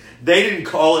they didn't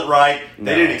call it right. They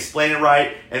No. didn't explain it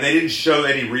right, and they didn't show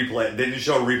any replay. They didn't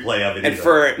show a replay of it. And either.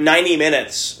 for 90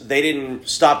 minutes, they didn't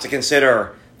stop to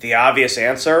consider the obvious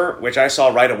answer, which I saw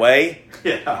right away.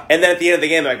 Yeah. And then at the end of the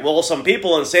game, like, well, some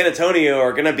people in San Antonio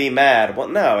are going to be mad. Well,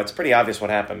 no, it's pretty obvious what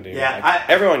happened, dude. Yeah, like,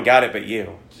 everyone got it but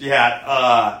you.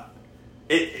 Yeah.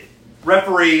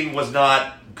 Refereeing was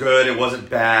not good. It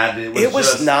wasn't bad. It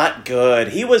was not good.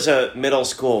 He was a middle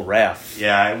school ref.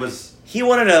 Yeah, it was. He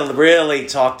wanted to really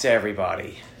talk to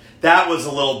everybody. That was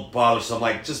a little bothersome.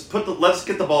 Like, just let's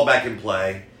get the ball back in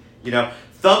play.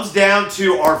 Thumbs down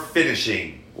to our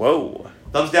finishing. Whoa.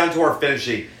 Thumbs down to our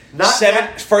finishing.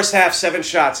 First half, 7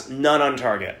 shots, none on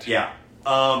target. Yeah.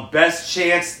 Best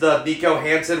chance, the Nico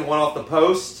Hansen one off the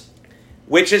post.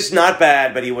 Which is not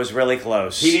bad, but he was really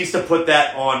close. He needs to put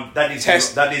that on. That needs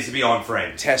to be on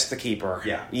frame. Test the keeper.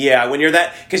 Yeah. Yeah, when you're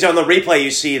that... Because on the replay,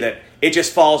 you see that it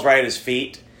just falls right at his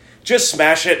feet. Just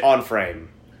smash it on frame.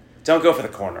 Don't go for the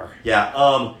corner.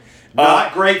 Yeah.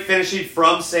 Not great finishing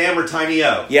from Sam or Tiny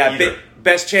O. Yeah,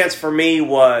 best chance for me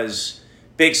was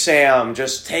Big Sam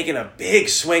just taking a big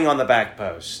swing on the back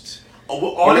post.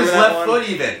 On his left foot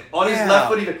even. On his left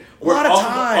foot even. A lot of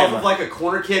time. Off of like a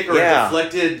corner kick or a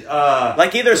deflected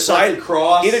like either side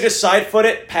cross. Either just side foot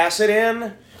it, pass it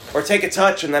in, or take a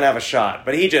touch and then have a shot.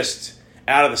 But he just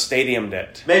out of the stadiumed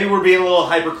it. Maybe we're being a little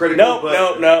hypercritical.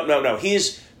 No.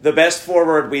 He's the best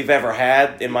forward we've ever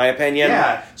had, in my opinion.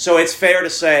 Yeah. So it's fair to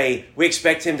say we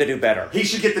expect him to do better. He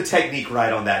should get the technique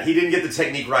right on that. He didn't get the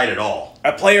technique right at all.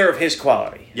 A player of his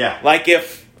quality. Yeah. Like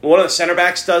if one of the center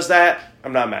backs does that,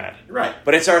 I'm not mad. Right.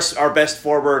 But it's our best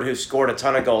forward who scored a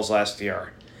ton of goals last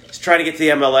year. He's trying to get to the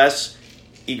MLS.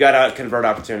 You got to convert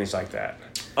opportunities like that.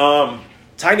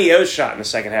 Tiny O's shot in the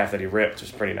second half that he ripped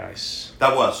was pretty nice.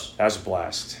 That was a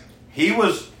blast. He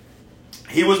was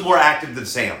more active than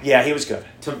Sam. Yeah, he was good.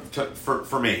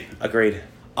 For me. Agreed.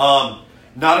 Not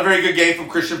a very good game from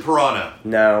Christian Pirano.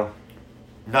 No.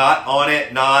 Not on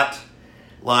it. Not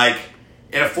like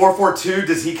in a 4-4-2.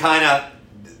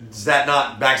 Is that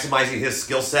not maximizing his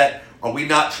skill set? Are we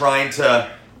not trying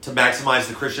to maximize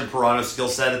the Christian Pirano skill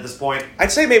set at this point?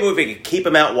 I'd say maybe if we could keep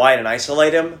him out wide and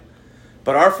isolate him.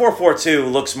 But our 4-4-2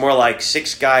 looks more like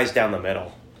 6 guys down the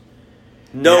middle.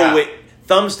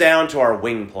 Thumbs down to our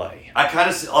wing play. I kind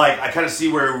of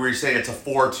see where we're saying it's a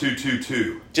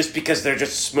 4-2-2-2. Just because they're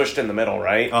just smushed in the middle,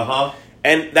 right? Uh-huh.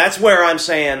 And that's where I'm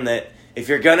saying that if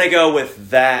you're going to go with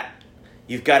that,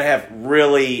 you've got to have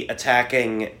really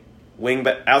attacking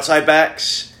outside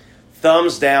backs.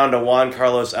 Thumbs down to Juan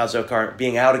Carlos Azocar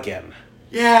being out again.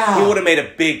 Yeah. He would have made a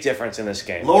big difference in this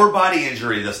game. Lower body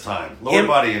injury this time.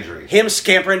 Body injury. Him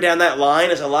scampering down that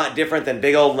line is a lot different than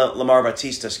big old Lamar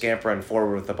Batista scampering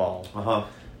forward with the ball. Uh-huh.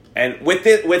 And with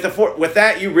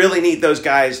that, you really need those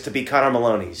guys to be Connor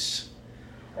Maloney's.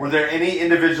 Were there any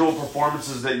individual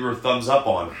performances that you were thumbs up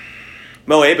on?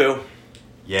 Mo Abu.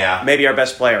 Yeah. Maybe our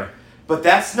best player. But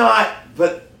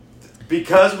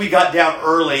because we got down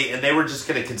early and they were just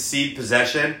going to concede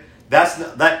possession,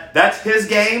 that's his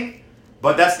game.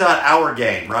 But that's not our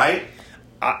game, right?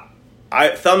 I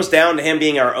thumbs down to him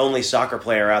being our only soccer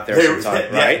player out there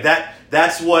sometimes, right?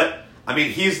 That's what I mean.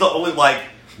 He's the only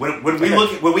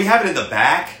when we have it in the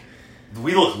back,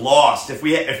 we look lost. If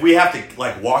we have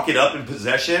to walk it up in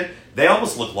possession, they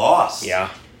almost look lost.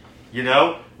 Yeah,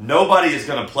 nobody is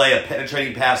going to play a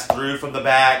penetrating pass through from the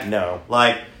back. No,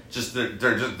 they're going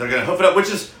to hoof it up,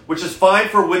 which is fine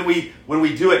for when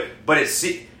we do it. But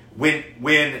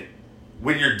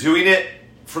when you're doing it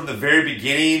from the very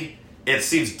beginning, it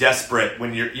seems desperate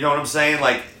when you know what I'm saying?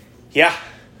 Yeah.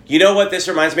 You know what this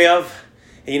reminds me of?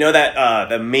 You know that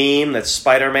the meme that's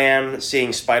Spider-Man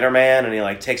seeing Spider-Man and he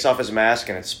takes off his mask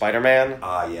and it's Spider-Man?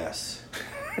 Ah, yes.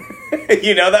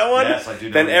 You know that one? Yes, I do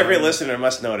know. Then every listener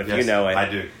must know it if you know it. I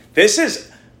do. This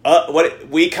is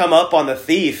we come up on the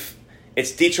thief.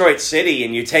 It's Detroit City,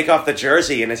 and you take off the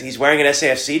jersey, and he's wearing an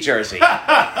SAFC jersey.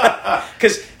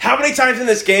 Because how many times in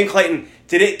this game, Clayton,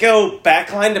 did it go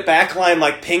backline to backline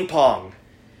like ping pong?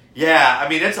 Yeah, I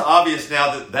mean, it's obvious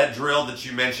now that drill that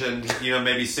you mentioned,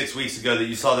 maybe 6 weeks ago that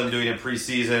you saw them doing in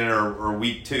preseason or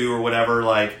week 2 or whatever,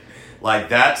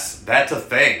 that's a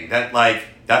thing.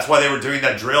 That's why they were doing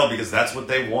that drill, because that's what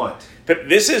they want. But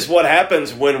this is what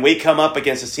happens when we come up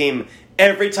against a team.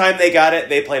 Every time they got it,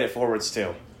 they played it forwards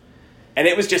too. And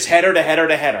it was just header to header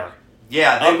to header.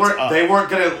 Yeah, they weren't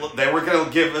gonna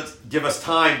give us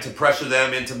time to pressure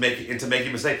them into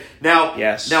making mistakes. Now,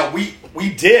 yes. Now we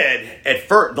did at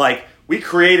first, we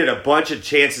created a bunch of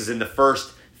chances in the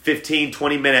first 15,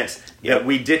 20 minutes that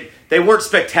we did. They weren't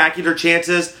spectacular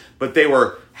chances, but they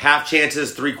were half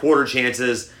chances, 3/4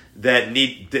 chances that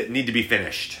need to be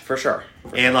finished. For sure.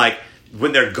 And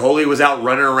when their goalie was out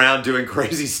running around doing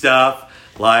crazy stuff,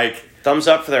 thumbs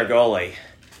up for their goalie.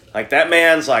 That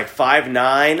man's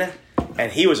 5'9",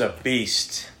 and he was a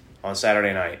beast on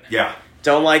Saturday night. Yeah.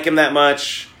 Don't like him that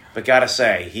much, but gotta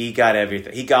say, he got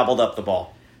everything. He gobbled up the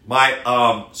ball.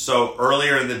 So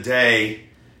earlier in the day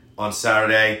on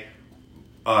Saturday,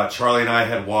 Charlie and I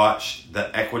had watched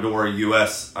the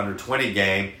Ecuador-U.S. under-20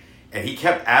 game, and he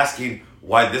kept asking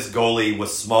why this goalie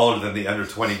was smaller than the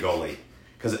under-20 goalie.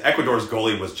 Because Ecuador's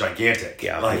goalie was gigantic.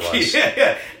 Yeah, he was.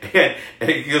 And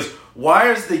he goes,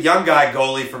 why is the young guy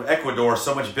goalie from Ecuador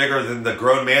so much bigger than the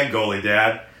grown man goalie,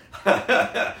 Dad?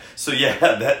 So, yeah,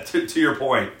 that to your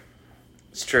point.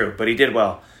 It's true, but he did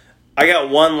well. I got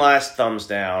one last thumbs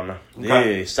down.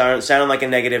 Okay. Sounded like a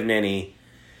negative ninny.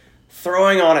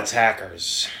 Throwing on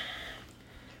attackers.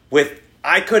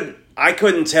 I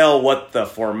couldn't tell what the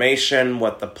formation,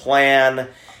 what the plan.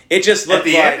 It just looked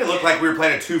end, it looked like we were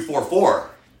playing a 2-4-4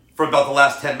 for about the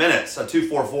last 10 minutes, a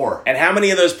 2-4-4. And how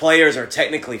many of those players are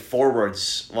technically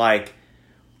forwards?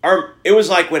 It was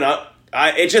like when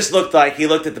it just looked like he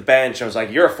looked at the bench and was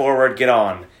like, "You're a forward, get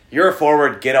on. You're a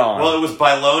forward, get on." Well, it was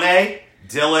Bailone,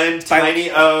 Dylan,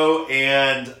 Tiny O,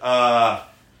 and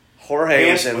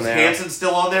Jorge was in there. Was Hansen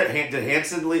still on there? Did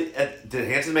Hansen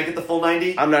make it the full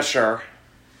 90? I'm not sure.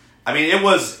 I mean, it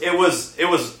was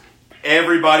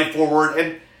everybody forward,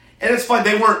 and it's fine.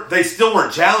 They still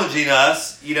weren't challenging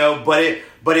us,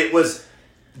 but it was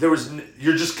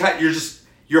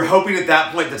you're hoping at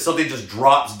that point that something just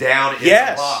drops down in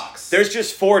the box. There's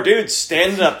just 4 dudes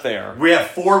standing up there. We have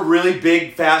 4 really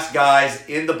big, fast guys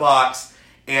in the box,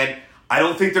 and I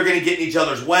don't think they're going to get in each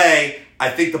other's way. I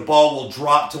think the ball will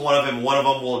drop to one of them. One of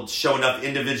them will show enough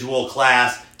individual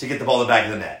class to get the ball in the back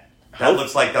of the net. That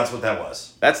looks like that's what that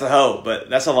was. That's the hope, but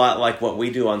that's a lot like what we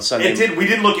do on Sunday. We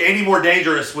didn't look any more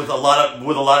dangerous with a lot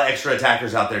of extra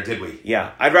attackers out there, did we?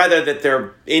 Yeah, I'd rather that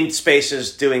they're in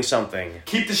spaces doing something.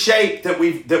 Keep the shape that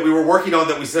we were working on,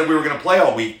 that we said we were going to play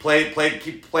all week.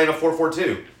 Keep playing a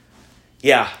 4-4-2.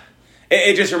 Yeah,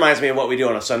 it just reminds me of what we do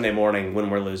on a Sunday morning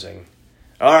when we're losing.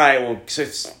 All right, well,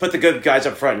 put the good guys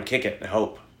up front and kick it and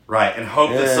hope. Right, and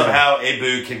hope that somehow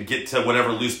Abu can get to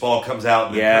whatever loose ball comes out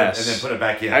and then put it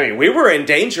back in. I mean, we were in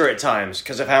danger at times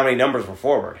because of how many numbers were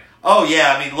forward. Oh,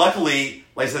 yeah. I mean, luckily,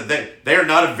 like I said, they are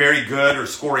not a very good or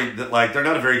scoring, they're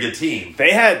not a very good team.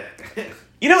 They had,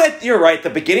 you're right. The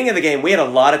beginning of the game, we had a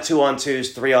lot of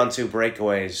 2-on-2s, 3-on-2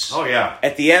 breakaways. Oh, yeah.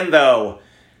 At the end, though,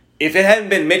 if it hadn't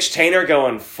been Mitch Tainer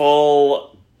going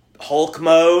full Hulk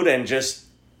mode and just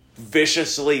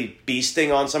viciously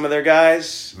beasting on some of their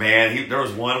guys. Man, there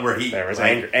was one where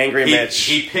angry Mitch.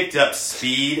 He picked up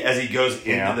speed as he goes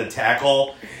into the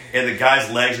tackle, and the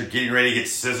guy's legs are getting ready to get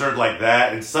scissored like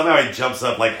that, and somehow he jumps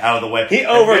up out of the way. He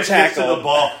over Mitch gets to the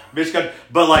ball.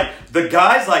 But the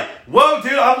guy's like, "Whoa,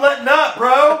 dude, I'm letting up,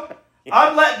 bro.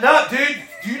 I'm letting up, dude.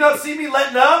 Do you not see me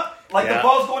letting up? The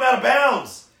ball's going out of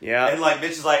bounds." Yeah. And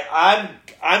Mitch is like, I'm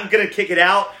gonna kick it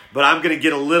out, but I'm going to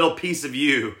get a little piece of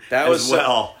you as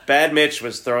well. Bad Mitch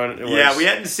was throwing... Yeah, we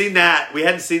hadn't seen that. We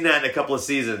hadn't seen that in a couple of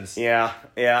seasons. Yeah.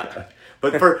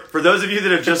 But for those of you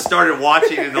that have just started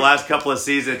watching in the last couple of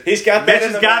seasons, Mitch has got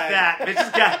that.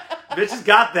 Mitch has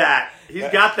got that. He's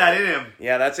got that in him.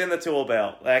 Yeah, that's in the tool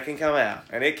belt. That can come out.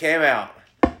 And it came out.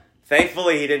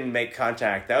 Thankfully, he didn't make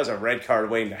contact. That was a red card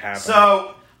waiting to happen.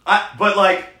 So,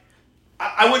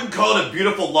 I wouldn't call it a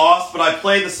beautiful loss, but I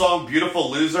played the song Beautiful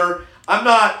Loser.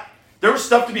 There was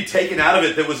stuff to be taken out of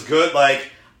it that was good. I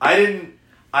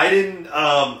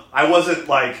wasn't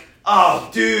like, "Oh,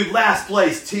 dude, last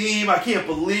place team. I can't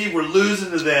believe we're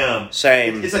losing to them."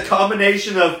 Same. It's a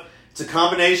combination of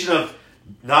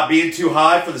not being too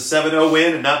high for the 7-0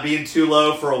 win and not being too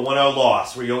low for a 1-0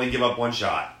 loss where you only give up one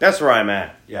shot. That's where I'm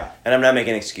at. Yeah. And I'm not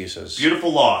making excuses.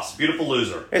 Beautiful loss. Beautiful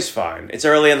loser. It's fine. It's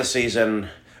early in the season.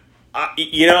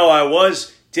 I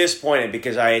was disappointed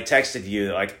because I had texted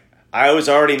you, I was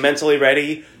already mentally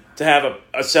ready to have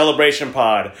a celebration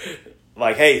pod.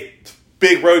 Hey,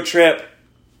 big road trip,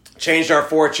 changed our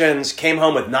fortunes, came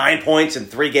home with 9 points in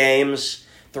 3 games,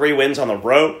 3 wins on the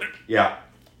road. Yeah.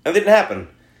 That didn't happen.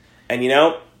 And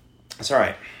it's all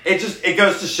right. It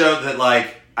goes to show that,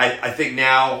 I think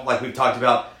now, like we've talked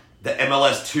about, the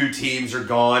MLS 2 teams are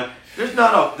gone. There's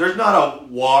not a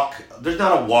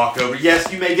walkover. Yes,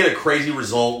 you may get a crazy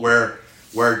result where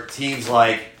teams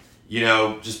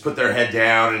just put their head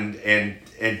down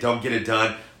and don't get it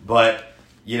done. But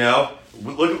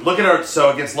look at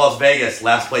against Las Vegas,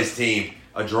 last place team,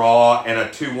 a draw and a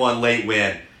 2-1 late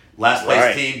win. Last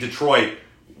place team, Detroit,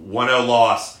 1-0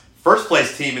 loss. First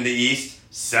place team in the East,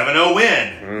 7-0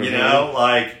 win.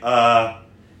 Mm-hmm.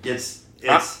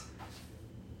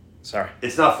 Sorry.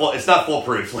 It's not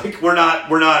foolproof. We're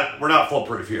not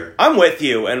foolproof here. I'm with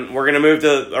you, and we're gonna move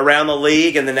to around the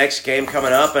league in the next game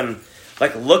coming up, and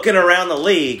looking around the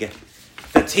league,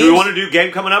 the teams. Do we want to do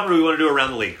game coming up, or do we want to do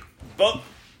around the league? Both.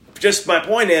 Just my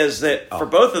point is that for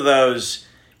both of those,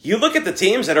 you look at the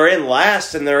teams that are in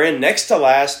last and they're in next to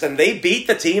last, and they beat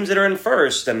the teams that are in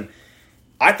first. And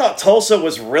I thought Tulsa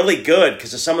was really good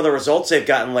because of some of the results they've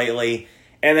gotten lately.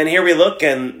 And then here we look,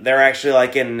 and they're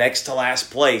actually in next to last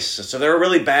place. So they're a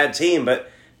really bad team, but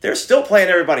they're still playing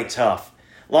everybody tough.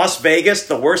 Las Vegas,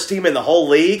 the worst team in the whole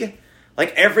league,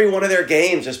 every one of their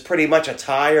games is pretty much a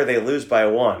tie or they lose by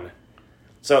 1.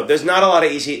 So there's not a lot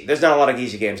of easy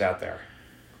games out there.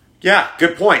 Yeah,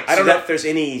 good point. I don't know if there's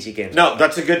any easy games. No,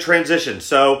 that's a good transition.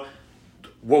 So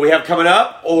what we have coming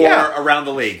up or around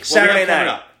the league? Saturday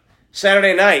night.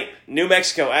 Saturday night, New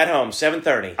Mexico at home,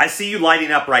 7:30. I see you lighting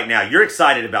up right now. You're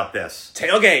excited about this.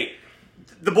 Tailgate.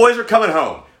 The boys are coming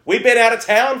home. We've been out of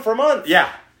town for months. Yeah,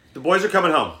 the boys are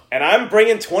coming home. And I'm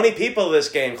bringing 20 people to this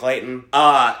game, Clayton.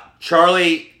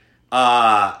 Charlie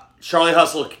Charlie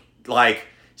Hustle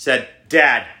said,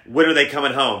 "Dad, when are they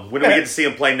coming home? When do we get to see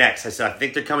them play next?" I said, "I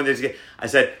think they're coming this game." I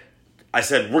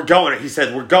said, "We're going." He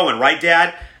said, "We're going, right,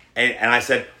 Dad?" And I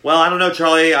said, "Well, I don't know,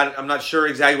 Charlie. I'm not sure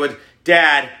exactly what."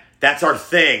 "Dad, that's our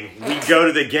thing. We go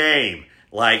to the game."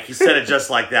 He said it just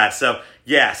like that. So,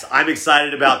 yes, I'm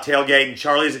excited about tailgating.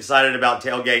 Charlie's excited about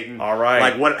tailgating. All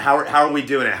right. How are we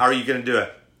doing it? How are you going to do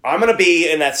it? I'm going to be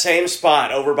in that same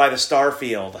spot over by the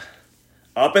Starfield.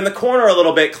 Up in the corner a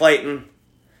little bit, Clayton.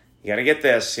 You got to get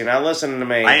this. You're not listening to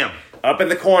me. I am. Up in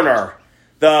the corner.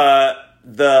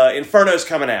 The Inferno's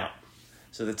coming out.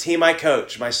 So the team I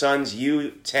coach, my son's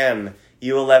U10,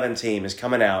 U11 team is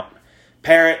coming out.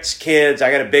 Parents, kids,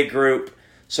 I got a big group.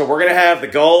 So we're going to have the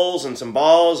goals and some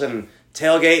balls and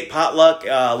tailgate, potluck.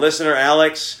 Listener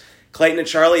Alex, Clayton, and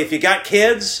Charlie, if you got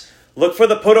kids, look for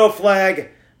the Puro flag.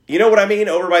 You know what I mean?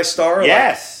 Over by Star?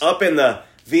 Yes. Up in the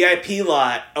VIP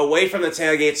lot, away from the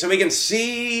tailgate, so we can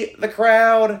see the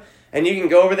crowd, and you can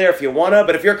go over there if you want to.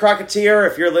 But if you're a Crocketeer,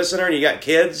 if you're a listener and you got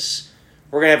kids,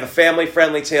 we're going to have a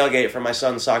family-friendly tailgate for my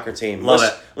son's soccer team. Love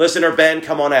it. Listener Ben,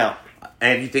 come on out.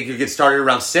 And you think you get started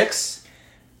around 6?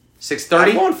 6:30?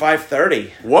 I'm going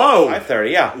 5:30. Whoa.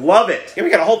 5:30, yeah. Love it. Yeah,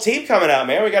 we got a whole team coming out,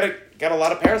 man. We got a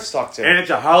lot of parents to talk to. And it's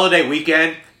a holiday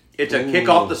weekend. It's a kick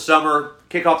off the summer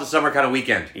kind of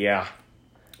weekend. Yeah.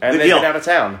 And Good they've deal. been out of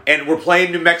town. And we're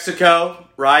playing New Mexico,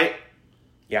 right?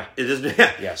 Yeah. It is.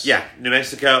 Yes. Yeah, New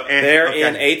Mexico. And They're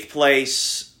in 8th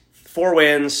place, 4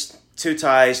 wins, 2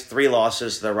 ties, 3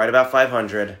 losses. They're right about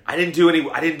 500. I didn't do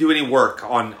any work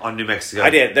on New Mexico. I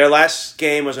did. Their last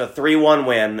game was a 3-1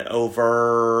 win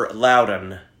over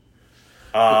Loudon.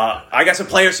 I got some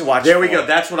players to watch. There we go.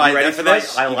 That's what you ready for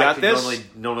this? I You like got to this?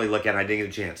 normally look at. I didn't get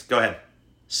a chance. Go ahead.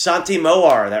 Santi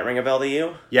Moar, that ring a bell to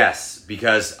you? Yes,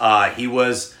 because he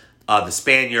was the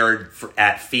Spaniard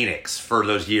at Phoenix for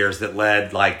those years that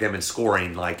led them in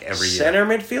scoring every year. Center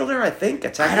midfielder, I think.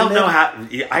 I don't know how.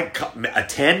 A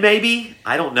 10 maybe.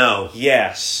 I don't know.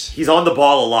 Yes, He's on the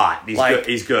ball a lot. He's good.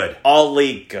 He's good. all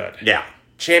league good. Yeah.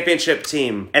 Championship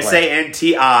team.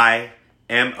 SANTIMOAHR,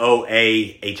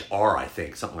 I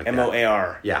think, something like that.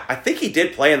 MOAR. Yeah. I think he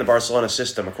did play in the Barcelona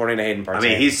system, according to Hayden Partain. I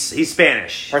mean, he's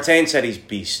Spanish. Partain said he's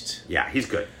beast. Yeah, he's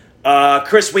good.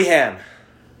 Chris Wehan,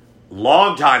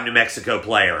 Long-time New Mexico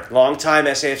player. longtime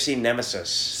SAFC nemesis.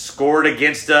 Scored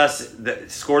against us.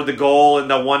 Scored the goal in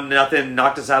the 1-0,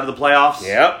 knocked us out of the playoffs.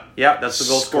 Yep, that's the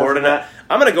goal scored scored in that.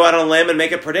 I'm going to go out on a limb and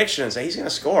make a prediction and say he's going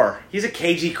to score. He's a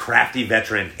cagey, crafty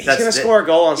veteran. He's going to score a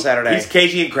goal on Saturday. He's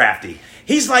cagey and crafty.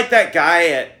 He's like that guy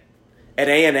at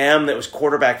A&M that was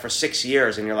quarterback for 6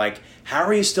 years, and you're like, how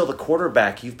are you still the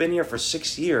quarterback? You've been here for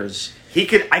 6 years.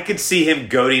 I could see him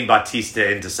goading Batista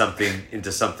into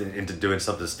doing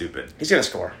something stupid. He's going to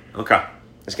score. Okay.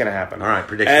 It's going to happen. All right,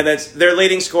 prediction. And their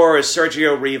leading scorer is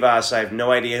Sergio Rivas. I have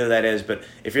no idea who that is, but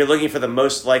if you're looking for the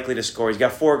most likely to score, he's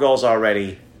got 4 goals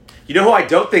already. You know who I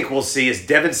don't think we'll see is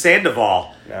Devin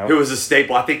Sandoval, No. who was a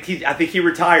staple. I think he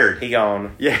retired. He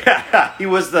gone. Yeah, he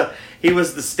was the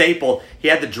staple. He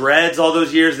had the dreads all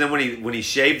those years, and then when he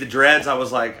shaved the dreads, I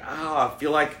was like, I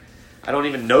feel like I don't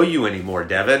even know you anymore,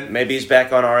 Devin. Maybe he's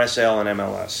back on RSL and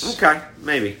MLS. Okay,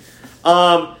 maybe.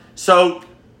 So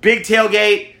big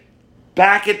tailgate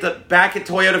back at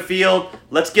Toyota Field.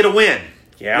 Let's get a win.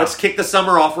 Yeah. Let's kick the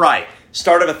summer off right.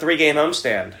 Start of a 3-game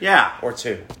homestand. Yeah. Or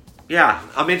 2. Yeah,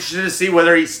 I'm interested to see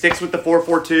whether he sticks with the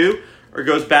 4-4-2 or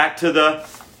goes back to a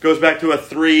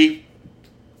 3-4-3.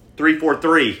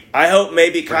 I hope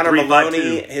maybe Connor 3-5-2.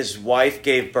 Maloney, his wife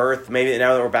gave birth. Maybe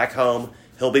now that we're back home,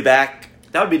 he'll be back.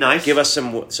 That would be nice. Give us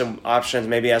some options.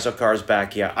 Maybe Azokar's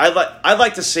back. Yeah, I'd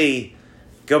like to see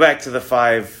go back to the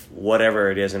 5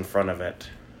 whatever it is in front of it.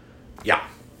 Yeah.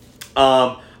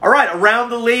 All right, around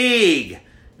the league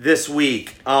this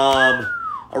week. Around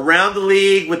the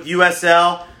league with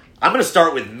USL. I'm going to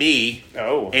start with me.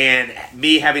 Oh. And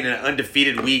me having an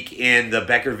undefeated week in the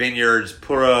Becker Vineyards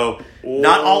Puro.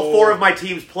 Not all 4 of my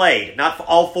teams played. Not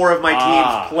all 4 of my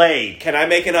teams played. Can I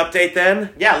make an update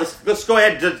then? Yeah, let's go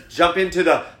ahead and jump into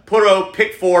the Puro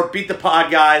Pick 4 Beat the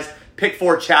Pod Guys Pick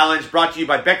 4 Challenge brought to you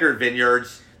by Becker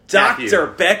Vineyards. Dr.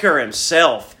 Becker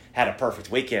himself had a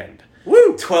perfect weekend.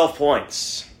 Woo! 12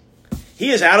 points. He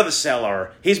is out of the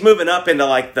cellar. He's moving up into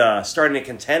the starting to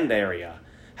contend area.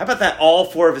 How about that? All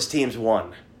 4 of his teams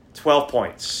won. 12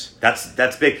 points.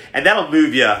 That's big. And that'll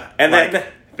move you. And then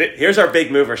here's our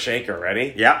big mover shaker.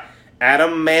 Ready? Yeah.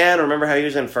 Adam Man. Remember how he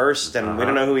was in first and we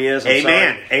don't know who he is?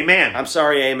 Amen. I'm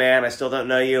sorry, Amen. I still don't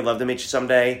know you. I'd love to meet you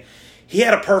someday. He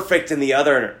had a perfect in the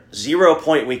other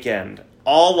 0-point weekend.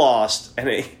 All lost.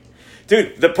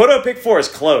 Dude, the Puro Pick 4 is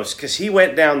close because he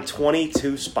went down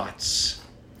 22 spots.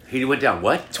 He went down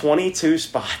what? 22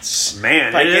 spots.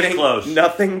 Man, by it is close.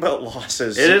 Nothing but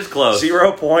losses. It is close.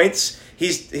 0 points.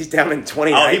 He's down in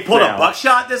 29th. Oh, he pulled now. a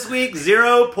buckshot this week?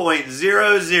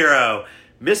 0.00.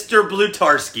 Mr.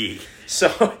 Blutarski.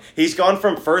 So he's gone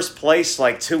from first place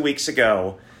like 2 weeks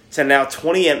ago to now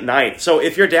 29th. So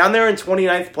if you're down there in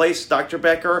 29th place, Dr.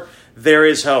 Becker, there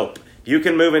is hope. You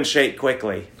can move in shape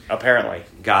quickly, apparently.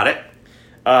 Got it.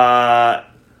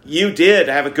 You did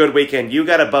have a good weekend. You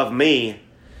got above me.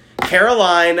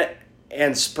 Caroline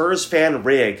and Spurs fan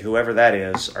Rig, whoever that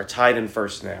is, are tied in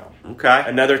first now. Okay.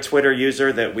 Another Twitter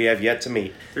user that we have yet to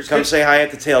meet. Come say hi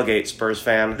at the tailgate, Spurs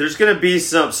fan. There's going to be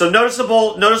some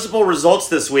noticeable results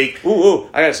this week. Ooh,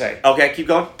 I gotta say. Okay, keep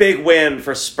going. Big win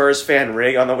for Spurs fan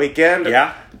Rig on the weekend.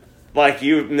 Yeah. Like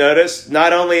you've noticed,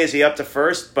 not only is he up to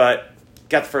first, but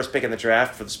got the first pick in the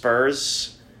draft for the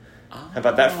Spurs. How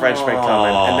about that Frenchman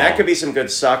coming? And that could be some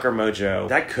good soccer mojo.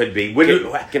 That could be.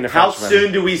 How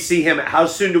soon do we see him? How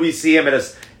soon do we see him at a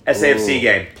SAFC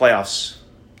game? Playoffs.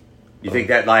 You think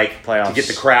that playoffs to get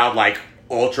the crowd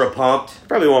ultra pumped?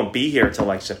 Probably won't be here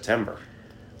till September.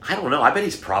 I don't know. I bet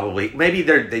he's probably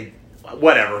they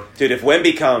whatever. Dude, if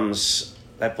Wemby comes,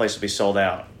 that place will be sold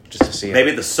out just to see him.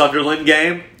 Maybe the Sunderland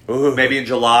game. Ooh. Maybe in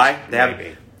July.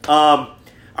 Maybe. All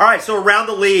right. So around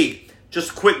the league.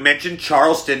 Just a quick mention,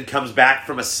 Charleston comes back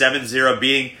from a 7-0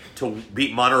 beating to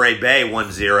beat Monterey Bay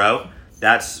 1-0.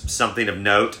 That's something of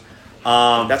note.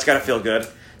 That's got to feel good.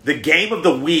 The game of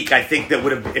the week, I think that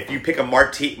would have, if you pick a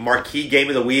marquee game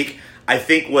of the week, I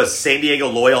think was San Diego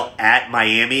Loyal at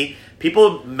Miami.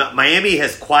 Miami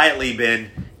has quietly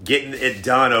been getting it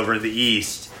done over in the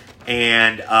East,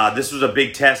 and this was a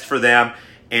big test for them,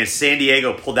 and San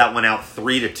Diego pulled that one out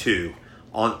 3-2.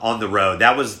 On the road.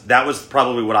 That was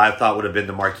probably what I thought would have been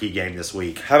the marquee game this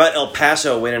week. How about El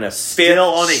Paso winning a still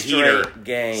on a heater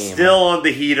game? Still on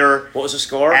the heater. What was the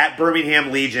score? At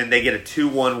Birmingham Legion, they get a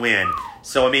 2-1 win.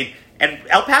 So and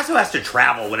El Paso has to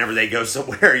travel whenever they go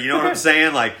somewhere. You know what I'm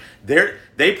saying?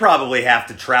 They probably have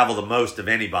to travel the most of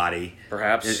anybody.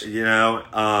 Perhaps.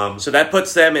 So that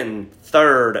puts them in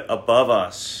third above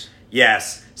us.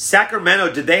 Yes.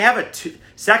 Sacramento.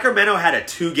 Sacramento had a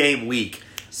 2-game week.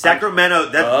 Sacramento,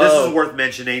 this is worth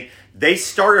mentioning. They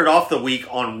started off the week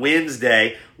on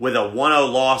Wednesday with a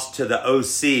 1-0 loss to the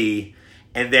OC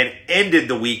and then ended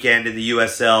the weekend in the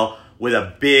USL with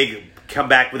a big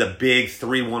comeback with a big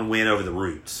 3-1 win over the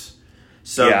Roots.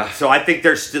 So I think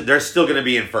they're still going to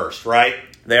be in first, right?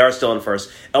 They are still in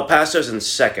first. El Paso's in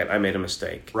second. I made a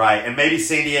mistake. Right, and maybe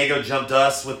San Diego jumped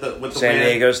us with the San win.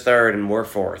 Diego's third and we're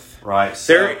fourth. Right.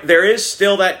 So there is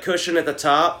still that cushion at the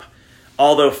top.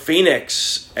 Although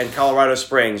Phoenix and Colorado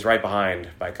Springs right behind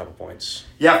by a couple points.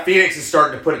 Yeah, Phoenix is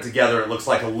starting to put it together, it looks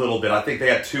like a little bit. I think they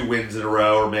got 2 wins in a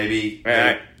row, or maybe...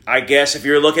 I guess if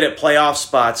you're looking at playoff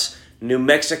spots, New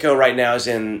Mexico right now is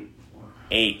in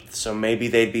 8th, so maybe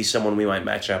they'd be someone we might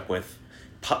match up with.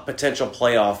 Potential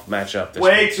playoff matchup this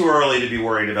Way week. too early to be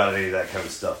worried about any of that kind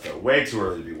of stuff, though. Way too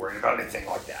early to be worried about anything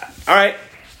like that. All right.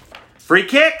 Free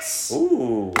kicks!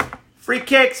 Ooh. Free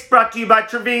kicks brought to you by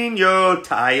Trevino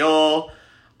Tile.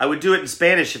 I would do it in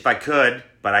Spanish if I could,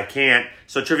 but I can't.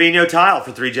 So Trevino Tile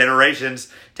for 3 generations,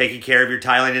 taking care of your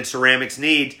tiling and ceramics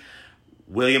needs.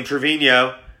 William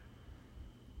Trevino.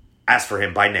 Ask for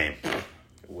him by name.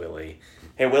 Willie.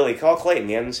 Hey, Willie, call Clayton.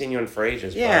 He hasn't seen you in for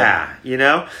ages. Yeah,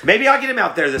 Maybe I'll get him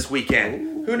out there this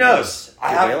weekend. Ooh, who knows?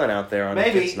 Get Whalen out there on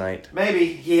kids' night. Maybe.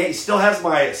 He still has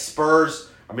my Spurs,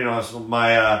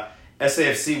 my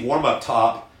SAFC warm-up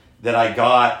top that I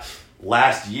got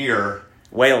last year.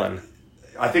 Whalen.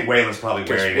 I think Waylon's probably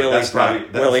wearing it. Willie's not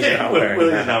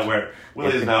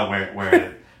wearing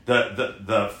it.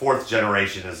 The 4th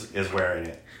generation is wearing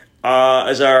it.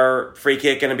 Is our free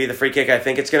kick going to be the free kick I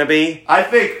think it's going to be? I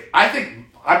think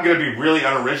I'm going to be really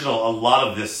unoriginal a lot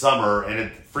of this summer,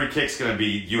 and free kick's going to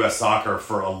be U.S. soccer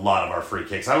for a lot of our free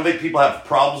kicks. I don't think people have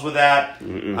problems with that.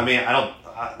 Mm-mm. I mean, I don't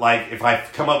if I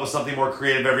come up with something more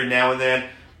creative every now and then.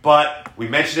 But we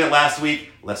mentioned it last week.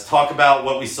 Let's talk about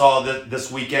what we saw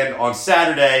this weekend on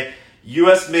Saturday.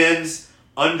 U.S. men's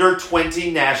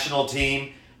under-20 national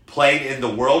team played in the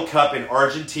World Cup in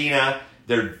Argentina.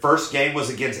 Their first game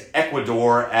was against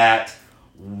Ecuador at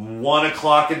 1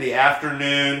 o'clock in the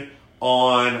afternoon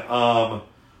on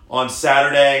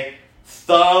Saturday.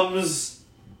 Thumbs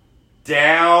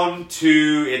down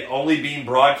to it only being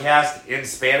broadcast in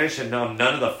Spanish and on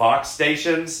none of the Fox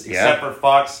stations except for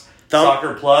Fox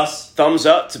Soccer Plus. Thumbs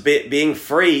up to being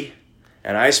free.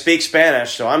 And I speak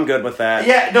Spanish, so I'm good with that.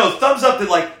 Yeah, no, thumbs up that,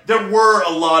 like, there were a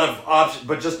lot of options,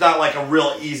 but just not, like, a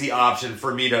real easy option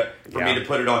for me to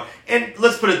put it on. And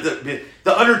let's put it,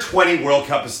 the under-20 World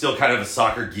Cup is still kind of a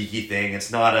soccer geeky thing.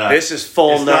 It's not a... This is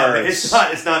full nerds.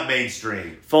 It's not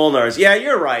mainstream. Full nerds. Yeah,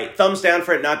 you're right. Thumbs down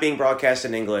for it not being broadcast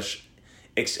in English,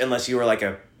 unless you were, like,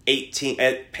 a 18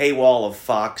 paywall of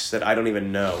Fox that I don't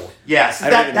even know. Yeah,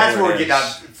 so that's where we're getting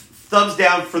out. Thumbs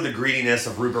down for the greediness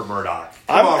of Rupert Murdoch.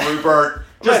 Come on, Rupert.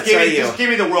 Just give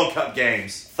me the World Cup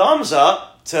games. Thumbs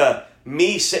up to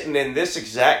me sitting in this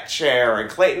exact chair. And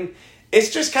Clayton, it's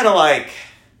just kind of like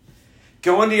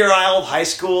going to your old high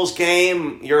school's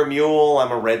game. You're a Mule, I'm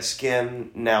a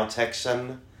Redskin, now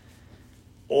Texan.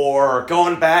 Or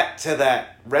going back to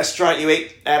that restaurant you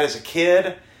ate at as a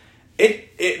kid.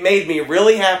 It made me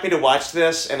really happy to watch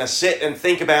this and to sit and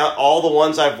think about all the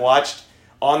ones I've watched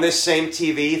on this same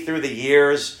TV through the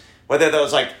years, whether that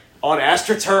was like on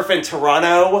AstroTurf in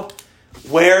Toronto,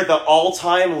 where the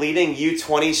all-time leading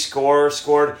U20 scorer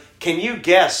scored. Can you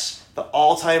guess the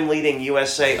all-time leading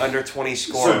USA under-20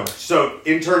 scorer? So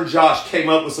intern Josh came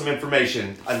up with some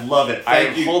information. I love it.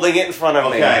 I'm holding it in front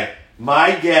of me. Okay,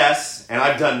 my guess, and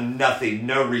I've done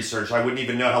no research. I wouldn't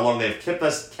even know how long they've kept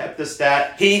this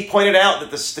stat. He pointed out that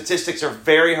the statistics are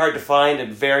very hard to find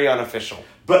and very unofficial.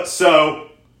 But so...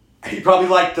 He probably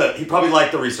liked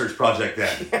the research project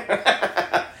then.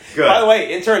 Good. By the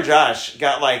way, intern Josh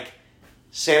got like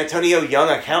San Antonio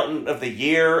Young Accountant of the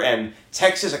Year and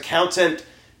Texas Accountant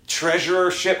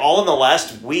Treasurership all in the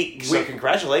last week. So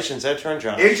congratulations, intern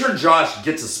Josh. Intern Josh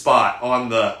gets a spot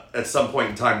at some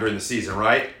point in time during the season,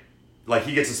 right? Like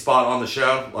he gets a spot on the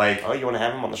show. Like, oh, you want to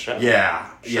have him on the show? Yeah,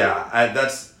 sure. Yeah.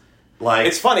 That's like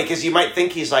it's funny because you might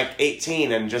think he's like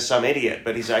 18 and just some idiot,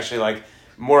 but he's actually like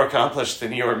more accomplished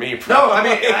than you or me. Probably. No, I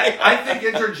mean, I think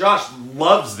intern Josh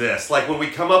loves this. Like, when we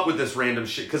come up with this random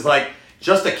shit, because, like,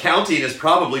 just accounting is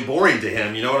probably boring to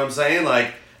him. You know what I'm saying?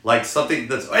 Like something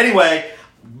that's... Anyway,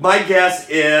 my guess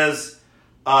is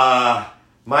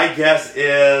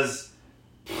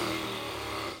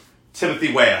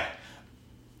Timothy Weah.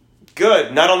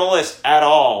 Good. Not on the list at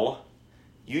all.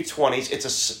 U20s. It's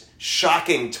a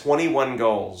shocking 21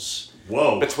 goals.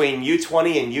 Whoa. Between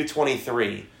U20 and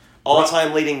U23.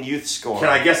 All-time leading youth scorer. Can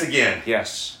I guess again?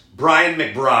 Yes. Brian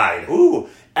McBride. Ooh,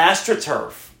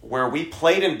 Astroturf, where we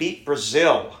played and beat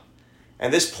Brazil.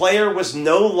 And this player was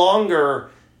no longer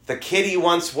the kid he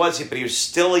once was, but he was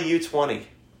still a U20.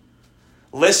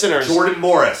 Listeners. Jordan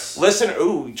Morris.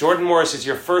 Jordan Morris is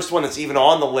your first one that's even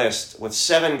on the list with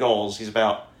 7 goals. He's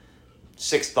about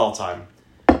 6th all-time.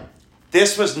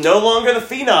 This was no longer the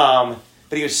phenom,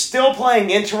 but he was still playing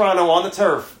in Toronto on the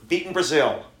turf, beating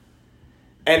Brazil.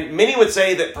 And many would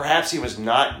say that perhaps he was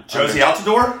not... Josie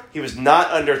Altidore? He was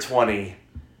not under 20.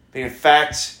 But in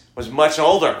fact, was much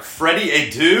older. Freddie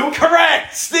Adu?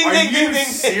 Correct! Ding, Are ding, you ding, ding,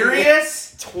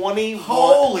 serious? 21.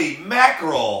 Holy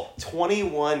mackerel.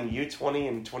 21 U20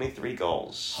 and 23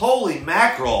 goals. Holy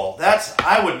mackerel.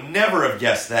 I would never have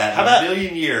guessed that in a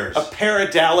million years. A pair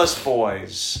of Dallas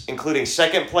boys, including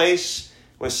 2nd place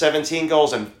with 17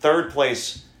 goals and 3rd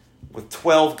place with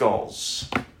 12 goals.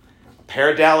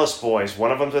 Pair of Dallas boys.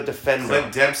 One of them's a defender.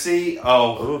 Clint Dempsey?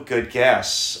 Oh. Ooh, good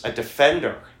guess. A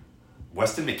defender.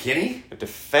 Weston McKennie? A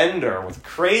defender with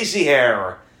crazy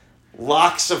hair.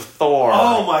 Locks of Thor.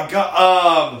 Oh, my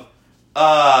God.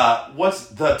 What's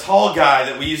the tall guy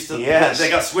that we used to... Yes. They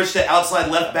got switched to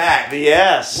outside left back.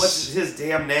 Yes. What's his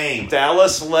damn name?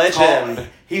 Dallas legend. Tall.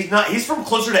 He's from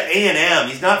closer to A&M.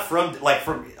 He's not from...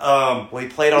 Well, he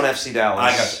played on FC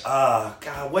Dallas. I got you.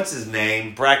 God, what's his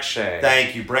name? Breck Shea.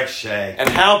 Thank you, Breck Shea. And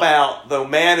how about the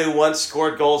man who once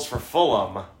scored goals for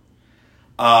Fulham?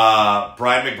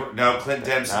 Clint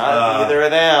Dempsey. Not either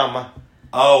of them.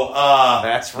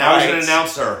 That's right. Now he's an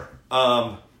announcer.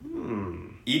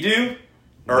 Edu?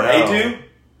 Or Adu?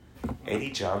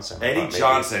 Eddie Johnson. Eddie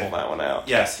Johnson. Pull that one out.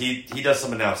 Yes, he does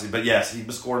some announcing, but yes, he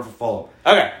was scoring for Fulham.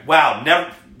 Okay. Wow,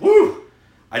 never... Woo!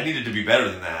 I needed to be better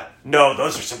than that. No,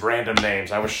 those are some random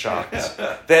names. I was shocked.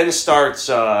 Then starts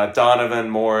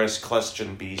Donovan, Morris,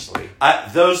 Kleston, Beasley. I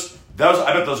bet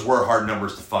those were hard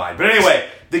numbers to find. But anyway,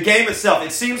 the game itself,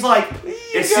 it seems like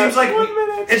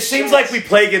we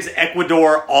play against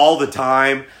Ecuador all the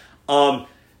time.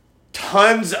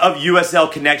 Tons of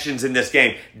USL connections in this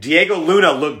game. Diego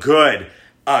Luna looked good.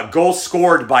 Goal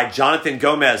scored by Jonathan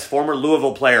Gomez, former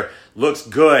Louisville player, looks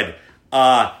good.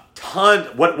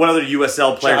 What other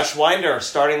USL players? Josh Winder,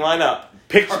 starting lineup.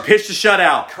 Pitched a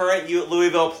shutout. Current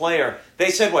Louisville player. They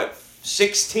said, 3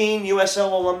 16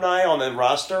 USL alumni on the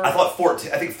roster. I thought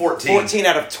 14. I think 14. 14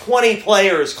 out of 20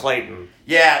 players, Clayton.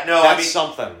 Yeah, no, that's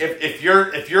something. If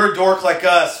you're a dork like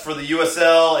us for the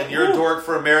USL and you're a dork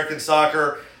for American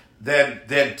soccer, then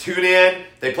tune in.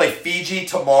 They play Fiji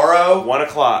tomorrow, 1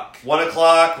 o'clock. 1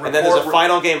 o'clock, and then there's a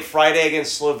final game Friday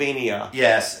against Slovenia.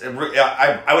 Yes,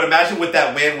 I would imagine with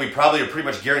that win, we probably are pretty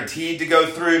much guaranteed to go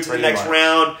through to the next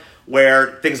round,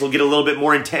 where things will get a little bit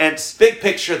more intense. Big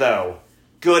picture, though,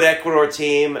 good Ecuador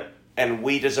team, and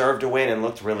we deserved to win and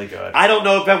looked really good. I don't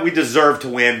know if we deserved to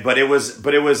win, but it was a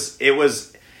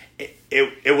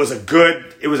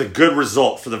good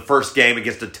result for the first game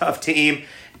against a tough team.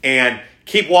 And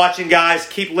keep watching, guys.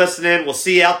 Keep listening. We'll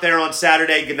see you out there on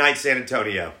Saturday. Good night, San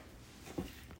Antonio.